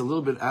belief is a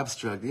little bit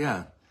abstract.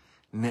 Yeah,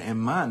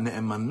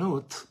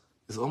 ne'emanut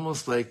is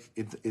almost like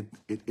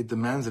it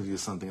demands of you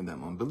something in that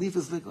moment. Belief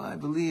is like, oh, I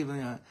believe.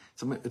 Yeah,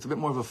 it's a bit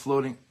more of a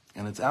floating,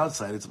 and it's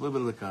outside. It's a little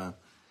bit like a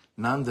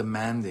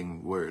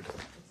non-demanding word.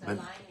 It's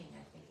aligning. I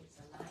think it's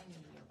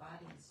aligning your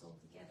body and soul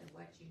together.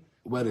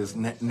 What is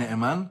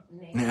ne'eman?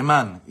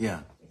 Ne'eman.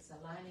 Yeah. It's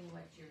aligning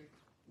with your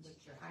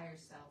higher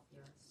self,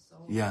 your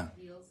soul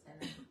feels, and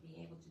then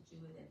being able to do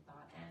it in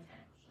thought and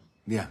action.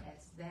 Yeah.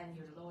 Then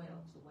you're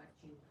loyal to what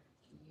your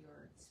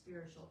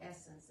spiritual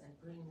essence and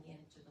bringing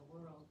into the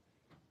world,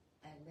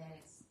 and then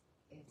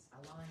it's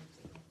aligned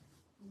together.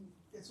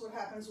 It's what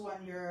happens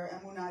when your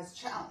emunah is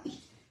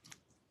challenged.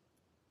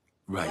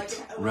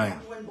 Right.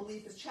 Like when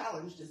belief is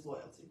challenged is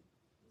loyalty.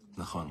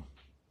 Nachon.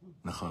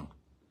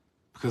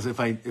 Because if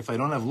I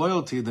don't have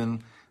loyalty,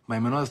 then my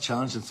emunah is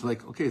challenged. It's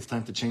like, okay, it's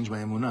time to change my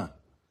emunah.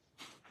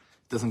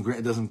 I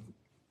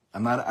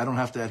don't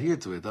have to adhere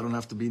to it. I don't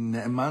have to be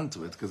ne'eman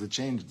to it because it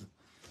changed.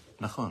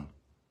 Nachon.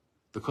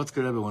 The Katz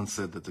Rebbe once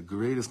said that the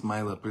greatest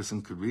mile a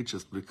person could reach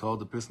is to be called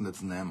the person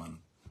that's ne'eman.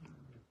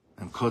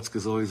 And Katz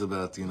is always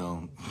about,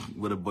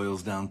 what it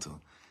boils down to.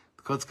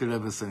 The Katz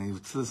Rebbe said, he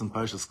said this in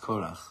Parshas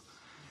Korach,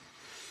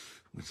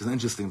 which is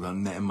interesting about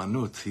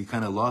ne'emanut. He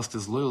kind of lost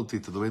his loyalty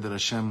to the way that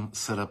Hashem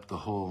set up the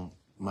whole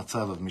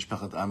matzav of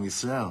Mishpachat Am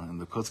Yisrael. And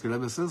the Katz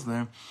Rebbe says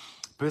there,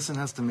 a person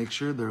has to make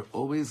sure they're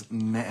always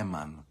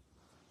ne'eman.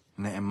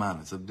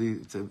 Ne'eman.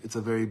 It's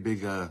a very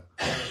big,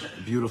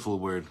 beautiful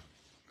word.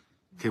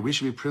 Okay, we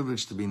should be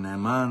privileged to be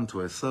ne'eman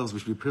to ourselves. We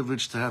should be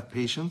privileged to have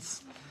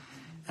patience.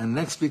 And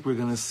next week we're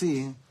going to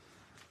see,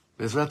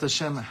 Bezrat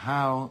Hashem,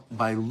 how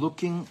by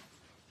looking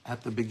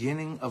at the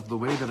beginning of the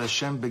way that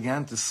Hashem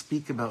began to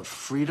speak about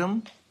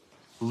freedom,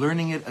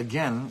 learning it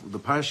again, the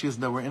parashas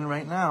that we're in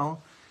right now,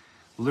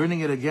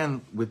 learning it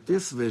again with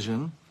this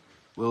vision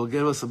will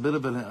give us a bit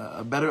of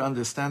a better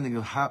understanding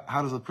of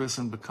how does a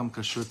person become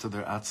kashur to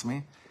their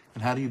atzmi,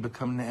 and how do you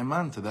become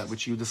ne'eman to that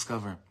which you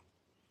discover.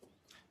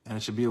 And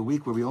it should be a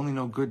week where we only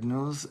know good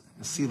news,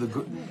 see the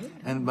good,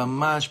 and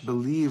mamash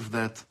believe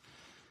that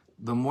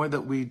the more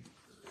that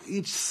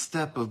each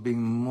step of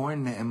being more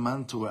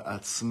ne'eman to our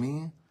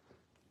atzmi,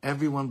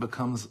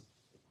 everyone's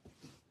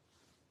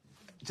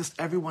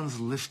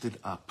lifted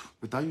up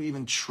without you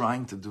even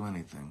trying to do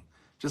anything.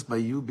 Just by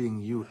you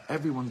being you,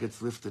 everyone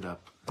gets lifted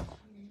up.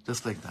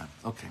 Just like that.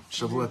 Okay.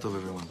 Shavua tov,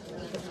 everyone.